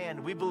of his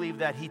hand, we believe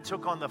that he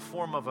took on the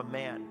form of a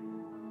man.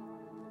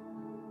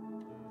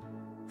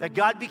 That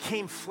God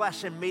became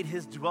flesh and made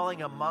his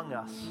dwelling among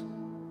us,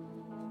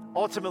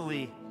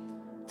 ultimately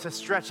to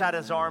stretch out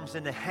his arms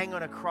and to hang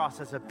on a cross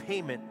as a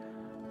payment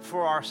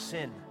for our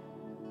sin.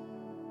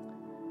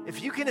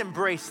 If you can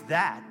embrace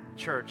that,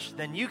 church,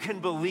 then you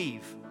can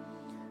believe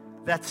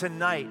that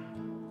tonight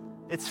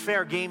it's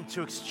fair game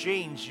to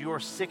exchange your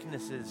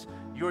sicknesses,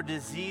 your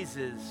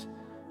diseases,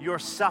 your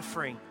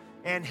suffering,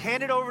 and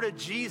hand it over to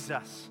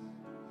Jesus,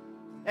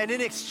 and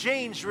in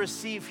exchange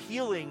receive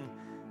healing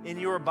in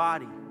your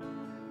body.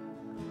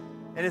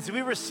 And as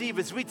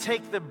we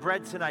take the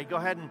bread tonight, go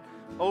ahead and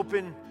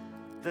open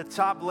the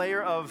top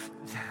layer of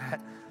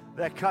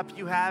that cup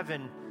you have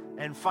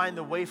and find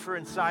the wafer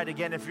inside.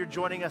 Again, if you're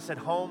joining us at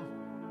home,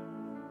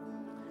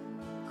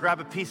 grab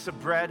a piece of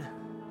bread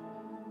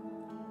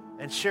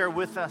and share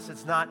with us.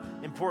 It's not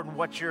important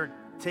what you're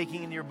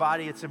taking in your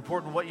body. It's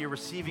important what you're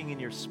receiving in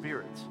your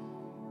spirit,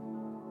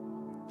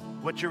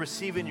 what you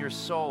receive in your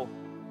soul.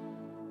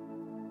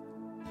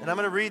 And I'm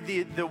going to read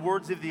the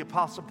words of the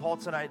Apostle Paul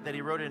tonight that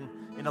he wrote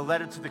in a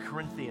letter to the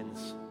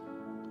Corinthians.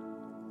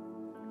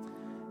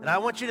 And I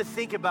want you to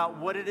think about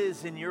what it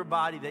is in your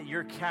body that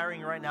you're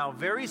carrying right now.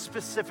 Very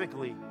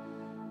specifically,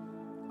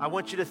 I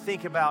want you to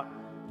think about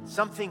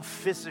something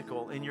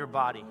physical in your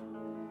body.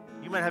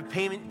 You might have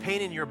pain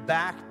in your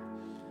back.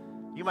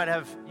 You might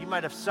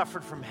have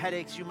suffered from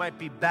headaches. You might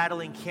be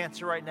battling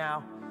cancer right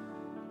now.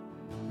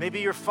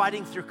 Maybe you're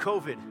fighting through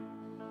COVID.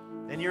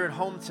 and you're at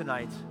home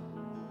tonight,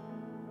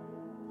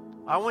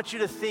 I want you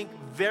to think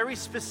very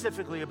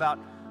specifically about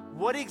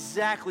what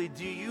exactly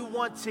do you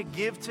want to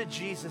give to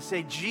Jesus.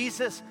 Say,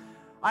 Jesus,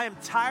 I am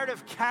tired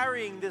of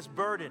carrying this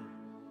burden.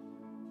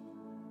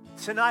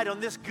 Tonight, on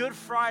this Good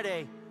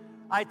Friday,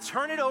 I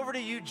turn it over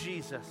to you,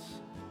 Jesus.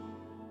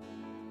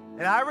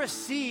 And I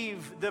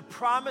receive the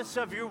promise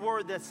of your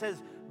word that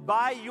says,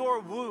 by your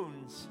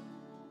wounds,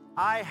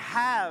 I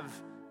have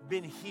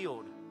been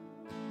healed.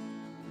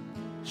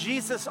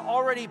 Jesus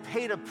already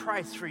paid a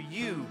price for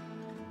you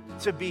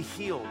to be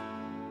healed.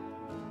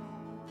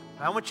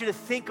 I want you to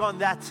think on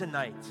that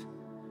tonight.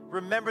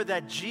 Remember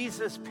that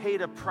Jesus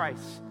paid a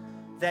price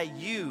that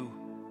you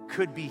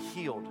could be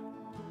healed.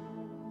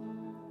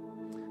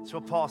 That's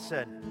what Paul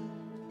said.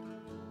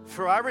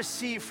 For I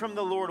received from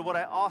the Lord what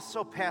I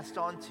also passed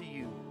on to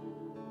you.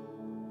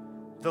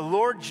 The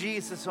Lord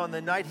Jesus, on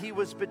the night he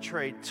was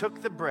betrayed,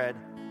 took the bread,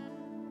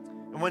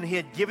 and when he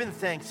had given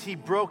thanks, he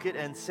broke it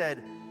and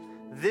said,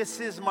 "This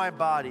is my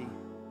body,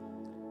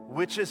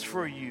 which is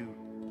for you.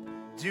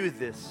 Do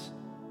this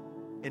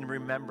in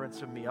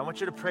remembrance of me." I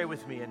want you to pray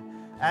with me. And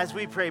as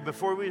we pray,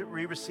 before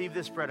we receive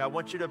this bread, I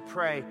want you to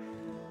pray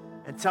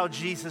and tell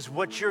Jesus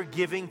what you're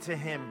giving to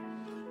him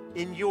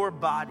in your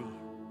body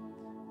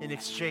in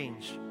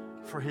exchange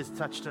for his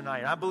touch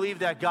tonight. I believe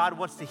that God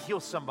wants to heal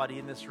somebody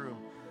in this room.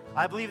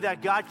 I believe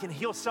that God can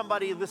heal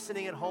somebody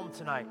listening at home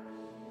tonight.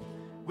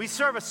 We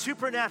serve a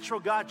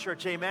supernatural God,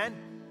 church, amen?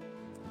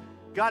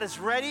 God is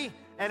ready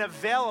and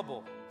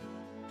available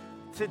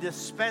to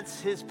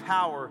dispense his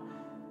power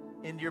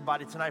into your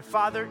body tonight.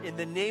 Father, in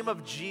the name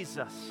of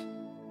Jesus,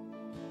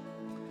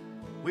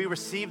 we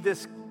receive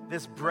this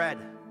bread,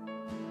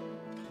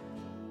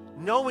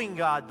 knowing,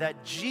 God,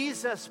 that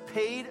Jesus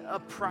paid a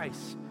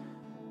price.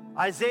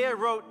 Isaiah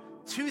wrote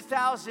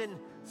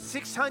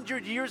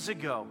 2,600 years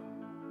ago,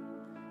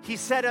 he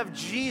said of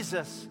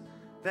Jesus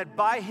that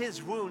by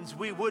his wounds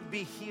we would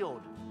be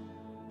healed.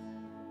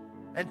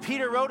 And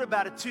Peter wrote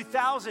about it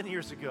 2,000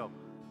 years ago.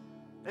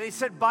 And he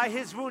said, by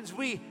his wounds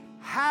we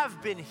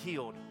have been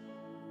healed.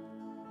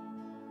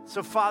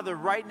 So Father,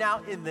 right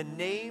now in the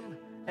name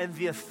and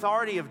the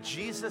authority of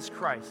Jesus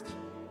Christ,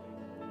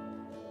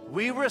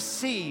 we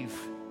receive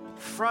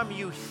from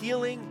you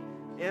healing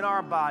in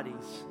our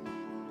bodies.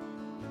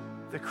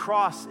 The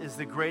cross is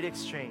the great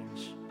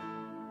exchange.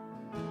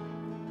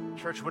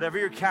 Church, whatever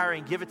you're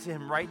carrying, give it to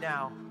him right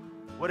now.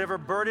 Whatever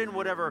burden,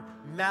 whatever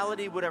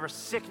malady, whatever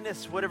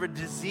sickness, whatever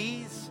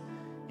disease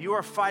you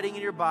are fighting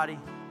in your body,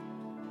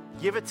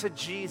 give it to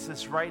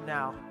Jesus right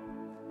now.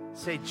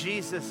 Say,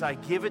 Jesus, I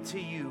give it to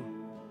you.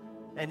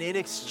 And in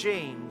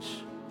exchange,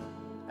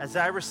 as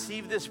I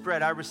receive this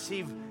bread, I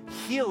receive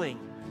healing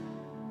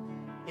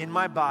in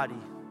my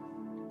body.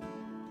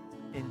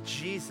 In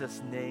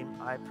Jesus' name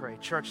I pray.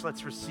 Church,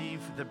 let's receive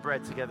the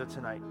bread together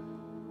tonight.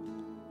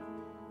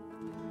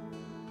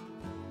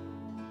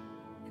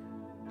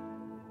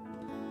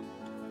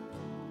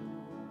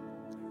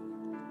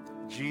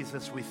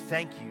 Jesus, we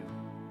thank you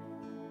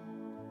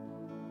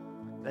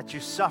that you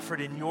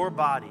suffered in your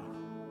body.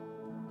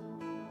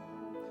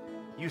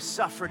 You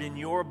suffered in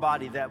your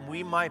body that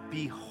we might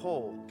be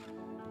whole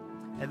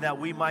and that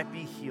we might be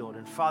healed.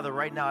 And Father,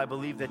 right now I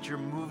believe that you're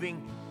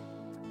moving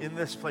in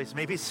this place.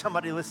 Maybe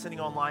somebody listening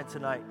online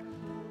tonight.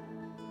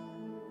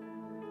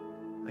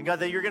 And God,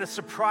 that you're going to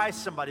surprise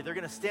somebody. They're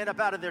going to stand up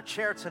out of their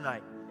chair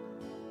tonight.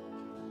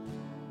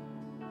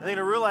 And they're going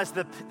to realize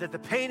that the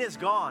pain is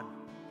gone.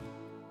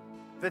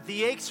 That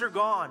the aches are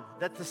gone,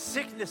 that the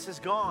sickness is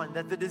gone,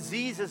 that the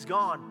disease is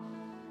gone.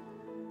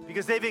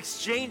 Because they've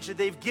exchanged it,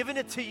 they've given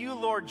it to you,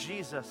 Lord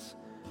Jesus.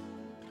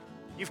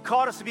 You've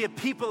called us to be a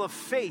people of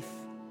faith,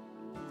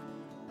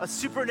 a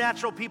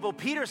supernatural people.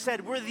 Peter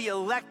said we're the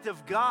elect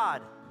of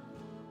God,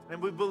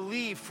 and we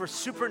believe for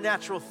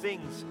supernatural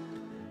things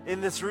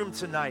in this room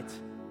tonight.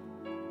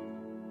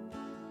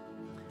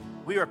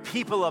 We are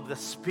people of the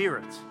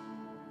Spirit,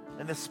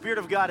 and the Spirit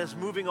of God is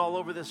moving all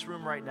over this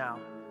room right now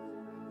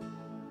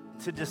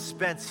to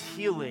dispense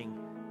healing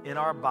in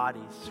our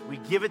bodies. We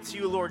give it to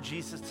you, Lord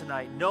Jesus,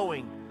 tonight,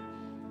 knowing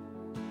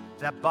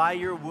that by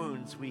your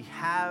wounds we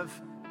have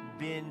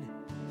been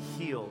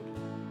healed.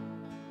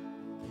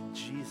 In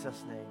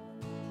Jesus' name.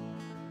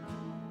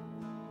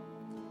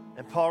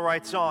 And Paul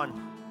writes on.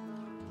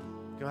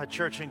 Go ahead,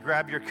 church, and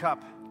grab your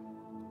cup.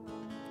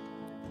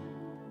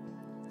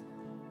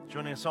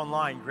 Joining us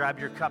online, grab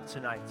your cup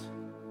tonight.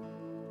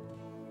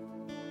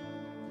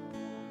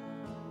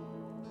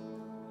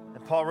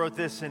 Paul wrote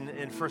this in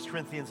 1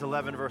 Corinthians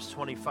 11, verse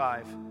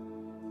 25.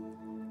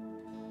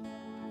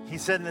 He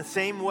said, in the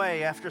same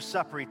way, after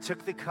supper, he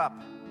took the cup,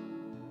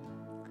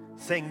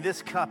 saying,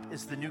 "This cup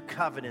is the new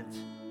covenant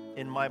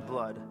in my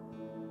blood.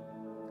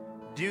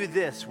 Do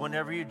this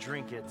whenever you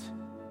drink it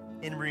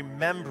in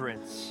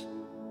remembrance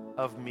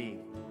of me.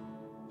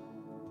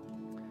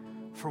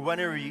 For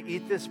whenever you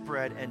eat this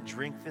bread and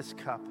drink this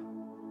cup,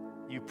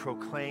 you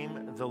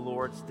proclaim the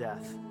Lord's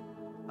death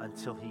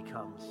until he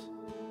comes."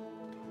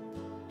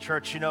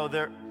 Church, you know,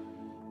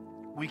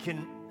 we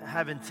can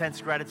have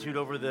intense gratitude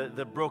over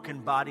the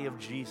broken body of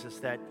Jesus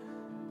that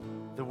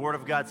The Word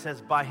of God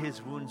says, by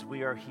his wounds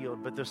we are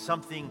healed. But there's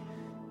something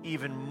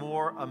even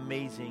more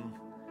amazing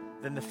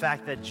than the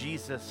fact that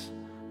Jesus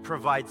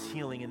provides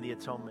healing in the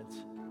atonement.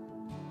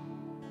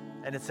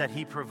 And it's that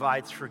he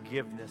provides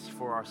forgiveness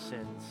for our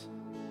sins.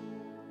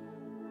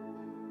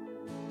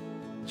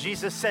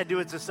 Jesus said to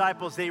his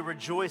disciples, they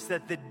rejoiced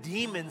that the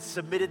demons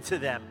submitted to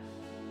them.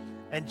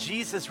 And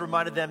Jesus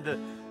reminded them to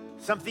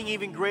something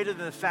even greater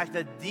than the fact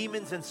that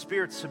demons and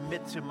spirits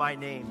submit to my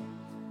name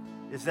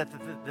is that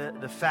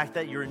the fact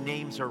that your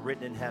names are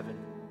written in heaven.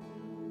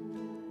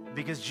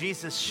 Because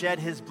Jesus shed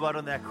his blood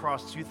on that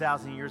cross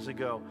 2,000 years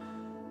ago,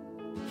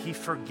 he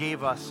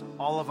forgave us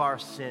all of our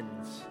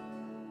sins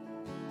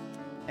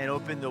and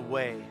opened the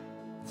way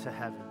to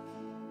heaven.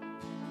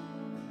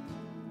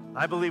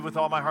 I believe with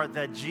all my heart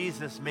that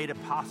Jesus made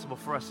it possible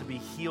for us to be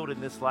healed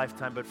in this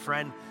lifetime. But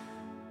friend,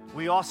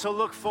 we also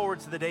look forward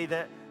to the day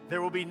that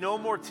there will be no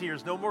more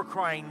tears, no more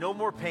crying, no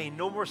more pain,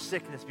 no more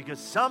sickness, because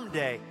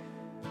someday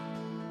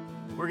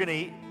we're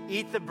going to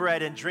eat the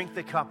bread and drink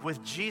the cup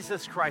with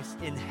Jesus Christ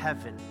in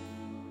heaven.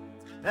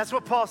 And that's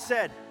what Paul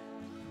said.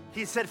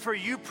 He said, for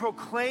you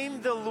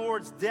proclaim the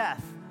Lord's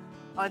death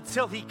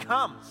until he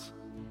comes.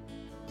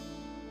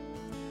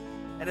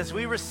 And as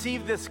we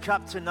receive this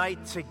cup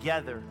tonight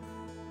together,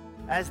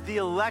 as the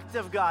elect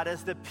of God,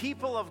 as the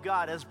people of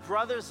God, as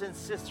brothers and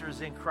sisters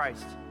in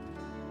Christ,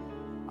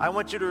 I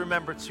want you to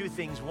remember two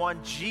things.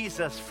 One,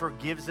 Jesus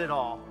forgives it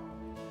all.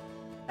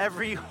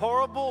 Every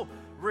horrible,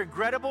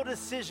 regrettable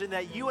decision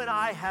that you and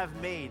I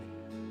have made,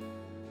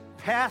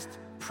 past,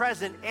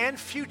 present, and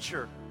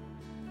future,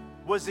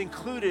 was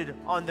included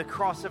on the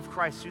cross of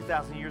Christ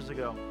 2,000 years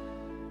ago.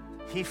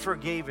 He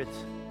forgave it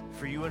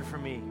for you and for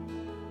me.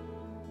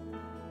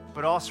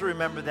 But also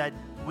remember that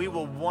we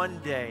will one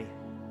day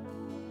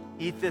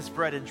eat this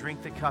bread and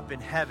drink the cup in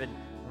heaven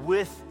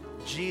with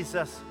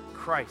Jesus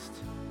Christ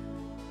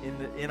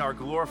in our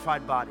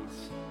glorified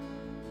bodies.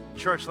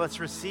 Church, let's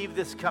receive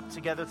this cup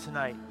together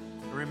tonight.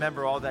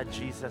 Remember all that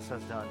Jesus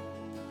has done.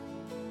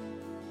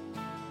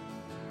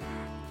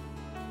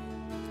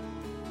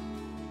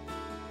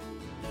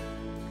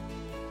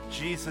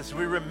 Jesus,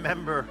 we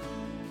remember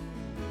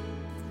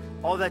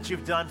all that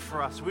you've done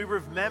for us. We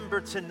remember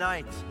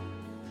tonight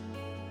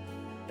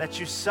that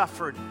you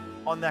suffered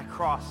on that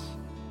cross.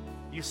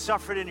 You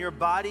suffered in your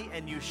body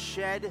and you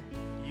shed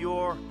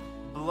your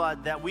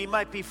blood that we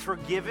might be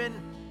forgiven,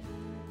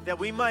 that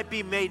we might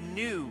be made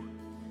new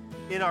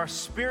in our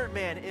spirit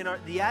man, in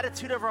the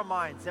attitude of our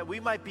minds, that we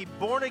might be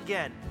born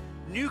again,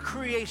 new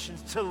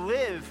creations to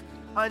live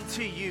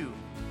unto you,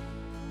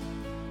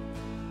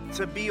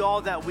 to be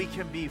all that we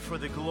can be for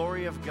the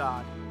glory of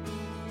God.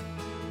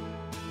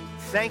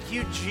 Thank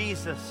you,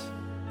 Jesus,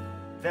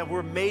 that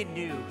we're made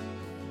new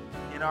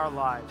in our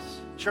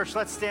lives. Church,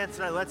 let's stand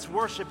tonight. Let's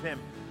worship him.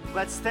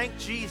 Let's thank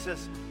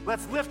Jesus.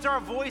 Let's lift our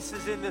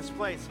voices in this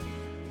place.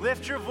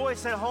 Lift your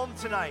voice at home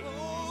tonight.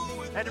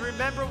 And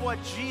remember what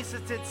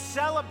Jesus did.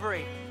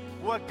 Celebrate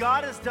what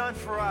God has done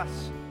for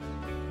us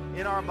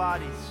in our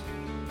bodies.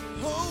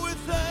 Oh, we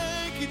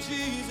thank you,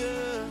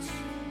 Jesus.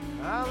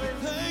 Hallelujah.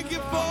 Thank you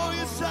for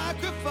your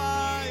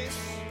sacrifice.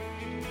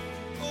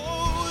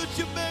 Oh, that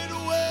you made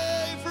a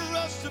way for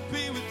us to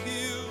be with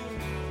you.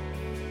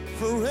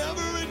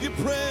 Forever in your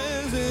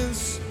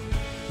presence,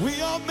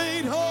 we are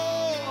made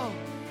whole.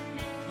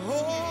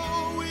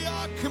 Oh, we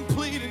are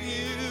complete in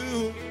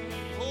you.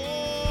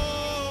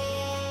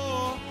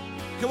 Oh,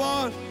 come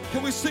on.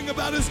 Can we sing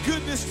about his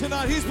goodness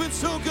tonight? He's been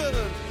so good.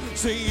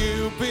 Say,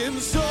 you've been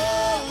so,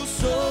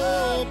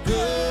 so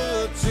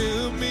good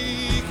to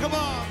me. Come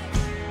on.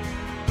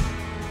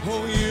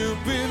 Oh,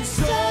 you've been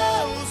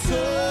so,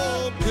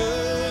 so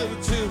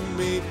good to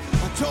me.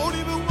 I don't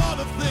even want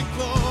to think,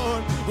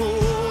 Lord.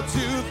 Oh,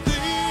 to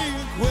think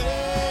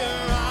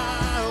where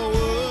I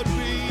would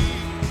be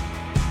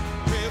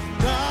if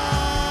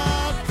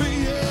not for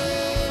you,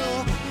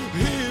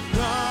 if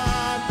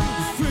not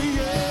for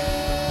you.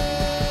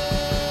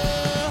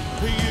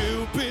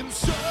 You've been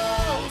so,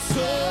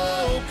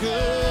 so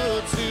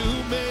good to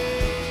me.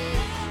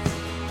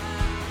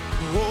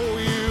 Oh,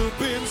 you've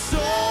been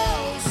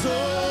so, so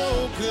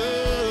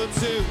good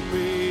to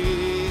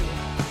me.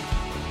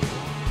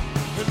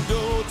 And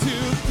oh, to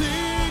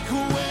think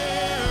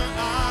where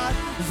I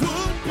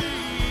would be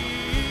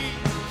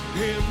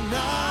if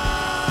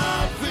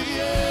not for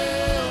you,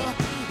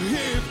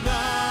 if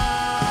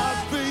not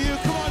for you.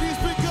 Come on, he's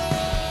been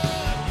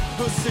good.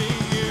 Oh, see,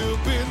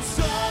 you've been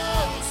so,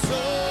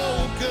 so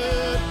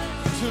good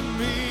to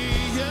me.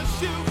 Yes,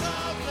 you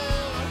have,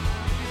 Lord.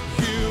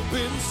 You've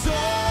been so,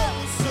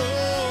 so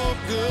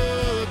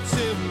good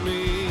to me.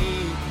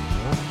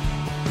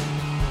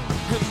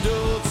 And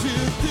oh, to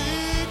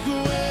think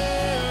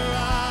where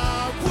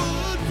I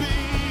would be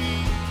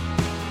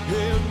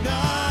if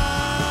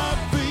not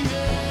for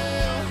you,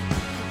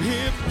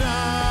 if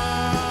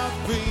not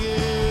for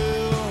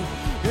you,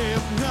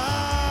 if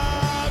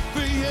not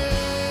for you,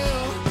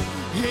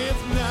 if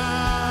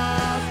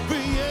not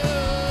for you,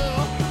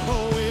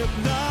 oh, if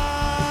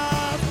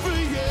not for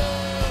you,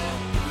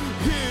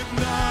 if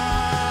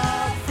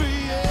not for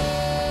you.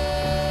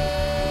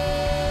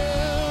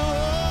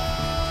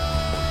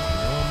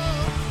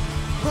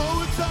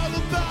 It's all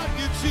about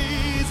you,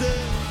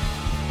 Jesus.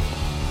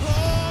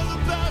 All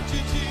about you,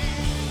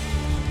 Jesus.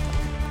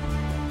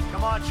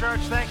 Come on,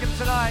 church, thank him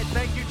tonight.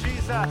 Thank you,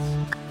 Jesus.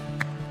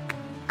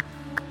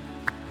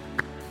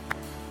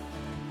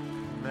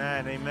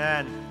 Amen,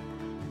 amen.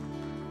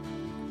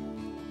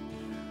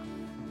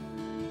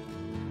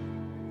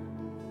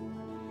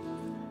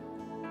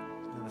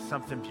 And there's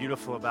something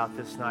beautiful about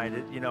this night.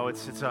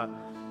 It's a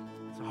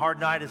hard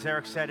night, as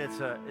Eric said.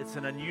 It's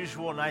an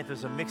unusual night.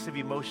 There's a mix of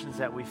emotions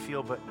that we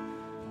feel, but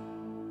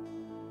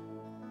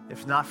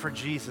if not for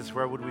Jesus,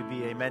 where would we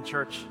be? Amen,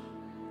 church?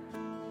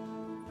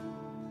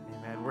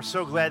 Amen. We're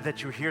so glad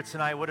that you're here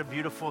tonight. What a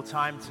beautiful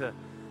time to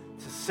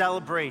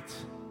celebrate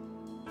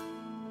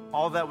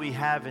all that we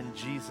have in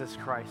Jesus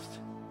Christ.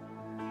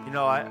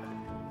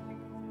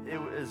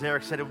 As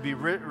Eric said, it would be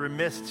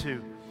remiss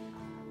to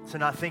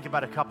not think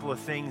about a couple of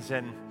things.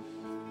 And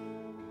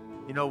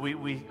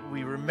we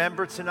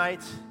remember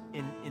tonight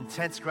in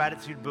intense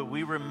gratitude, but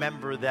we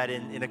remember that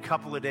in a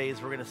couple of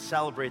days we're going to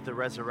celebrate the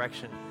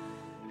resurrection.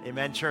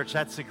 Amen, church.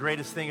 That's the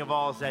greatest thing of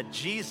all, is that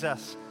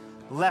Jesus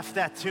left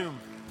that tomb.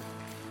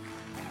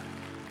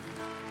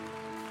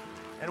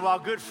 And while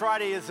Good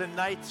Friday is a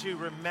night to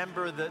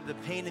remember the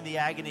pain and the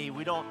agony,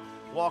 we don't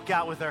walk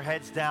out with our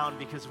heads down,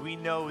 because we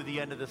know the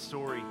end of the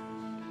story.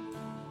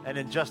 And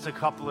in just a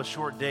couple of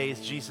short days,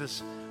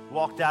 Jesus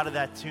walked out of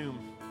that tomb.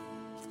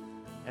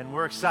 And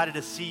we're excited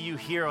to see you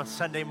here on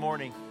Sunday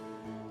morning.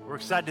 We're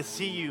excited to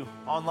see you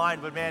online,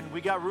 but man,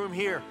 we got room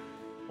here.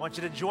 I want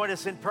you to join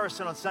us in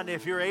person on Sunday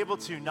if you're able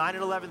to, 9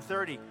 and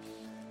 11:30.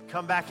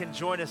 Come back and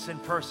join us in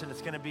person. It's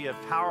going to be a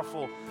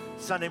powerful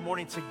Sunday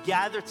morning to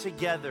gather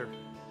together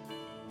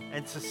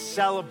and to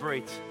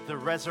celebrate the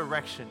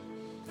resurrection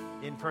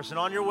in person.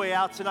 On your way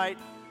out tonight,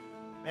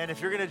 and if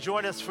you're going to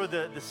join us for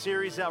the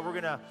series that we're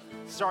going to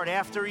start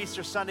after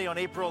Easter Sunday on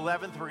April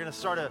 11th, we're going to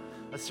start a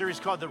series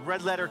called the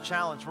Red Letter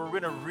Challenge, where we're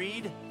going to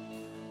read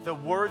the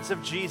words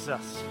of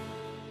Jesus.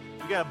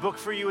 We got a book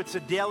for you. It's a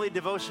daily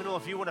devotional.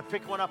 If you want to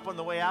pick one up on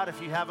the way out,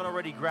 if you haven't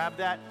already, grab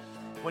that.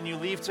 When you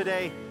leave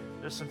today,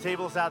 there's some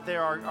tables out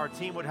there. Our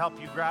team would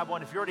help you grab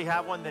one. If you already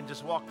have one, then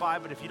just walk by.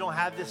 But if you don't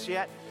have this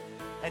yet,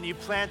 and you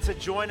plan to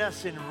join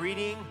us in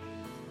reading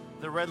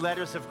the red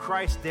letters of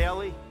Christ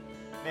daily,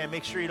 man,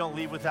 make sure you don't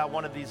leave without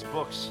one of these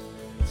books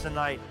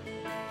tonight.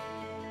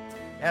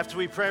 After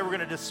we pray, we're going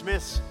to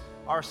dismiss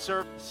our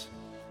service.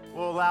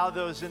 We'll allow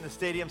those in the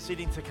stadium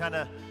seating to kind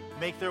of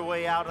make their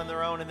way out on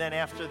their own, and then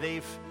after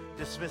they've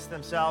dismissed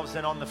themselves,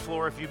 and on the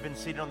floor, if you've been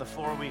seated on the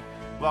floor, we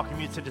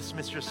welcome you to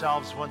dismiss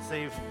yourselves once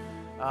they've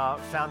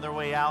found their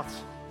way out.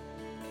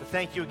 But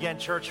thank you again,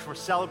 church, for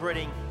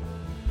celebrating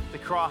the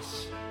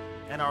cross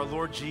and our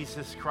Lord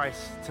Jesus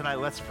Christ tonight.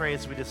 Let's pray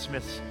as we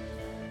dismiss.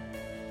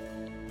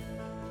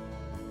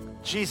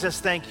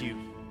 Jesus, thank you.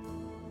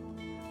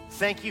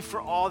 Thank you for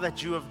all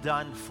that you have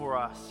done for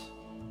us.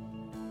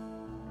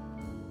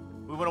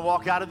 We want to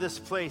walk out of this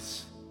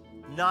place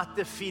not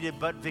defeated,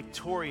 but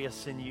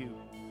victorious in you.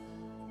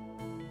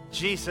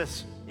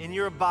 Jesus, in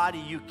your body,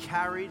 you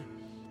carried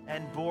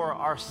and bore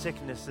our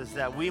sicknesses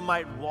that we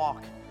might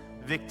walk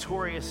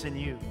victorious in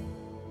you.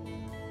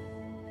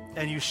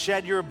 And you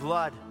shed your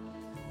blood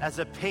as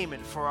a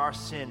payment for our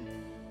sin,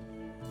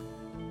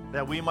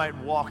 that we might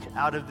walk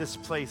out of this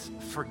place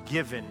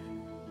forgiven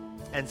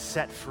and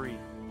set free.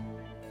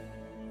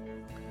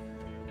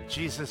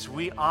 Jesus,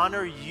 we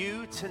honor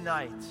you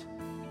tonight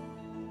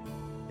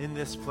in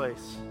this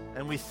place,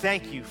 and we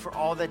thank you for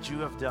all that you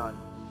have done,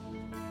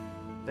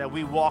 that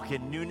we walk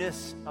in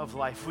newness of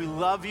life. We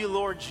love you,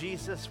 Lord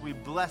Jesus. We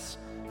bless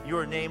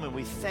your name, and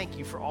we thank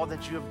you for all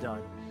that you have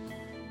done.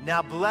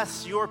 Now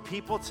bless your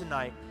people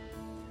tonight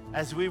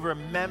as we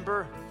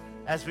remember,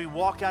 as we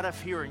walk out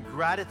of here in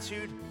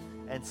gratitude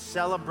and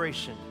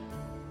celebration.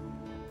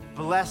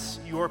 Bless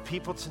your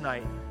people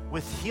tonight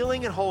with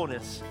healing and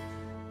wholeness.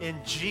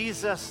 In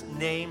Jesus'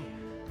 name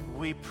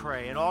we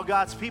pray. And all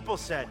God's people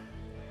said,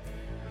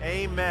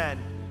 amen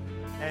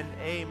and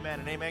amen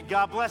and amen.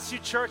 God bless you,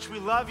 church. We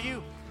love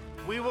you.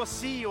 We will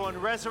see you on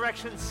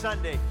Resurrection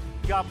Sunday.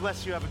 God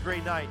bless you. Have a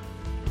great night.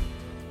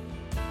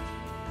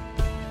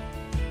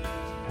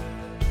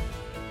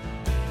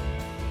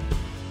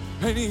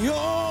 And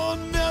you're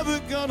never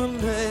gonna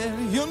let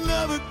me down. You're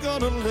never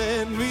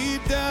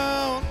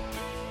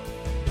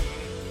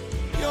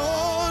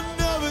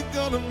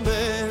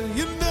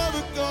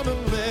gonna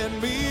let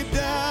me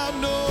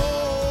down, no.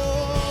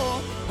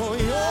 Oh,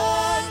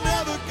 you're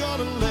never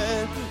gonna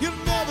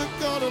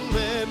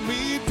let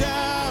me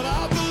down.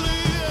 I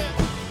believe it.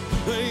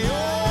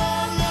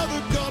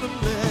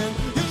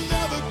 You're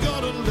never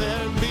gonna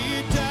let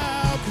me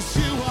down, 'cause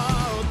you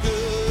are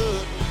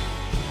good,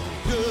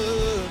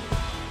 good.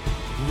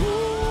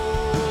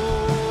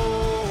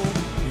 Oh,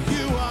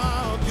 you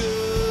are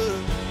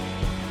good,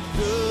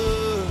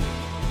 good.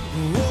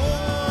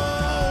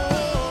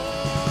 Oh,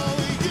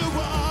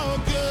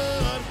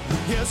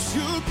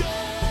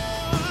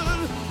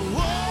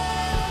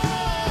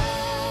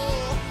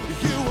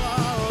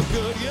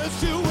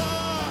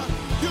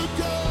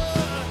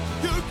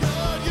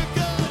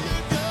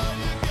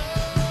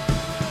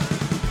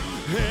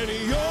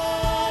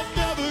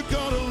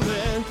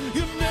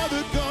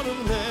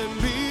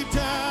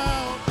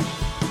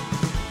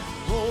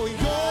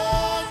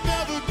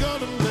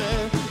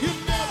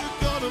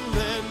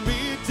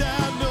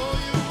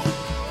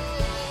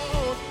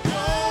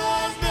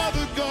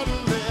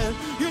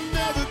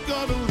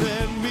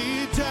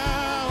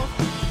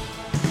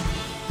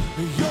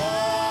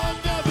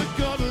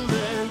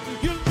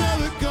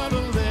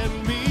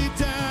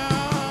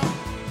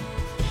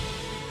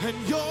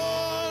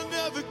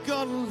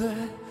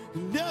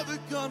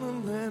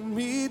 let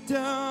me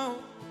down.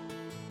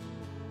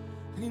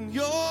 And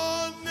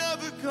you're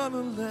never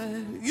gonna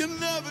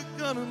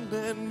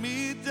let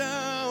me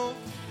down.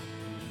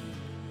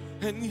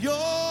 And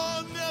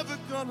you're never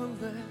gonna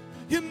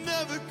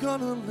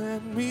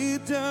let me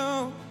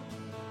down.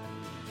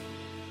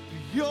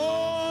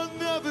 You're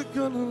never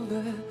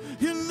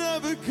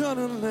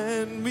gonna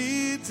let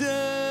me down.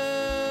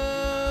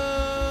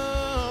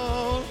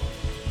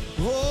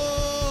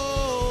 Oh.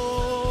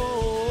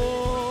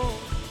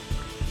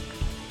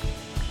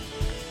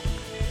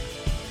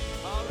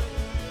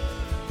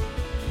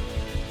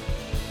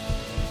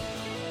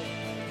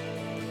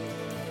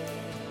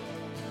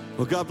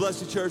 Well, God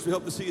bless you, church. We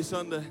hope to see you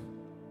Sunday.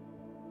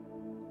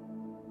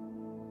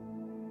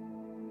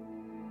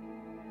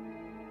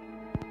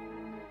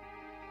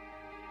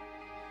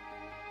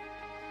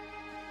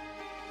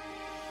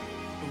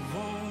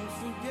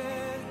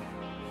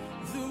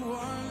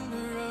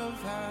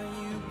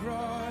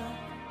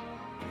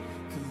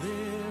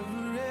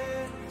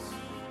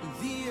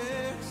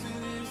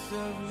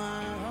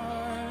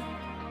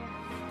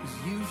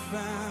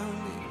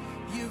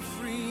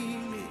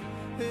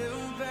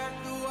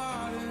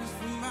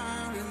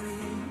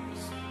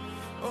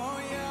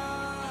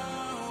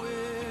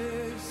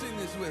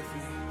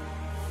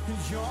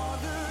 You're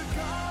the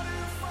God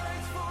who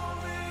fights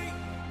for me,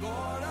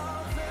 Lord.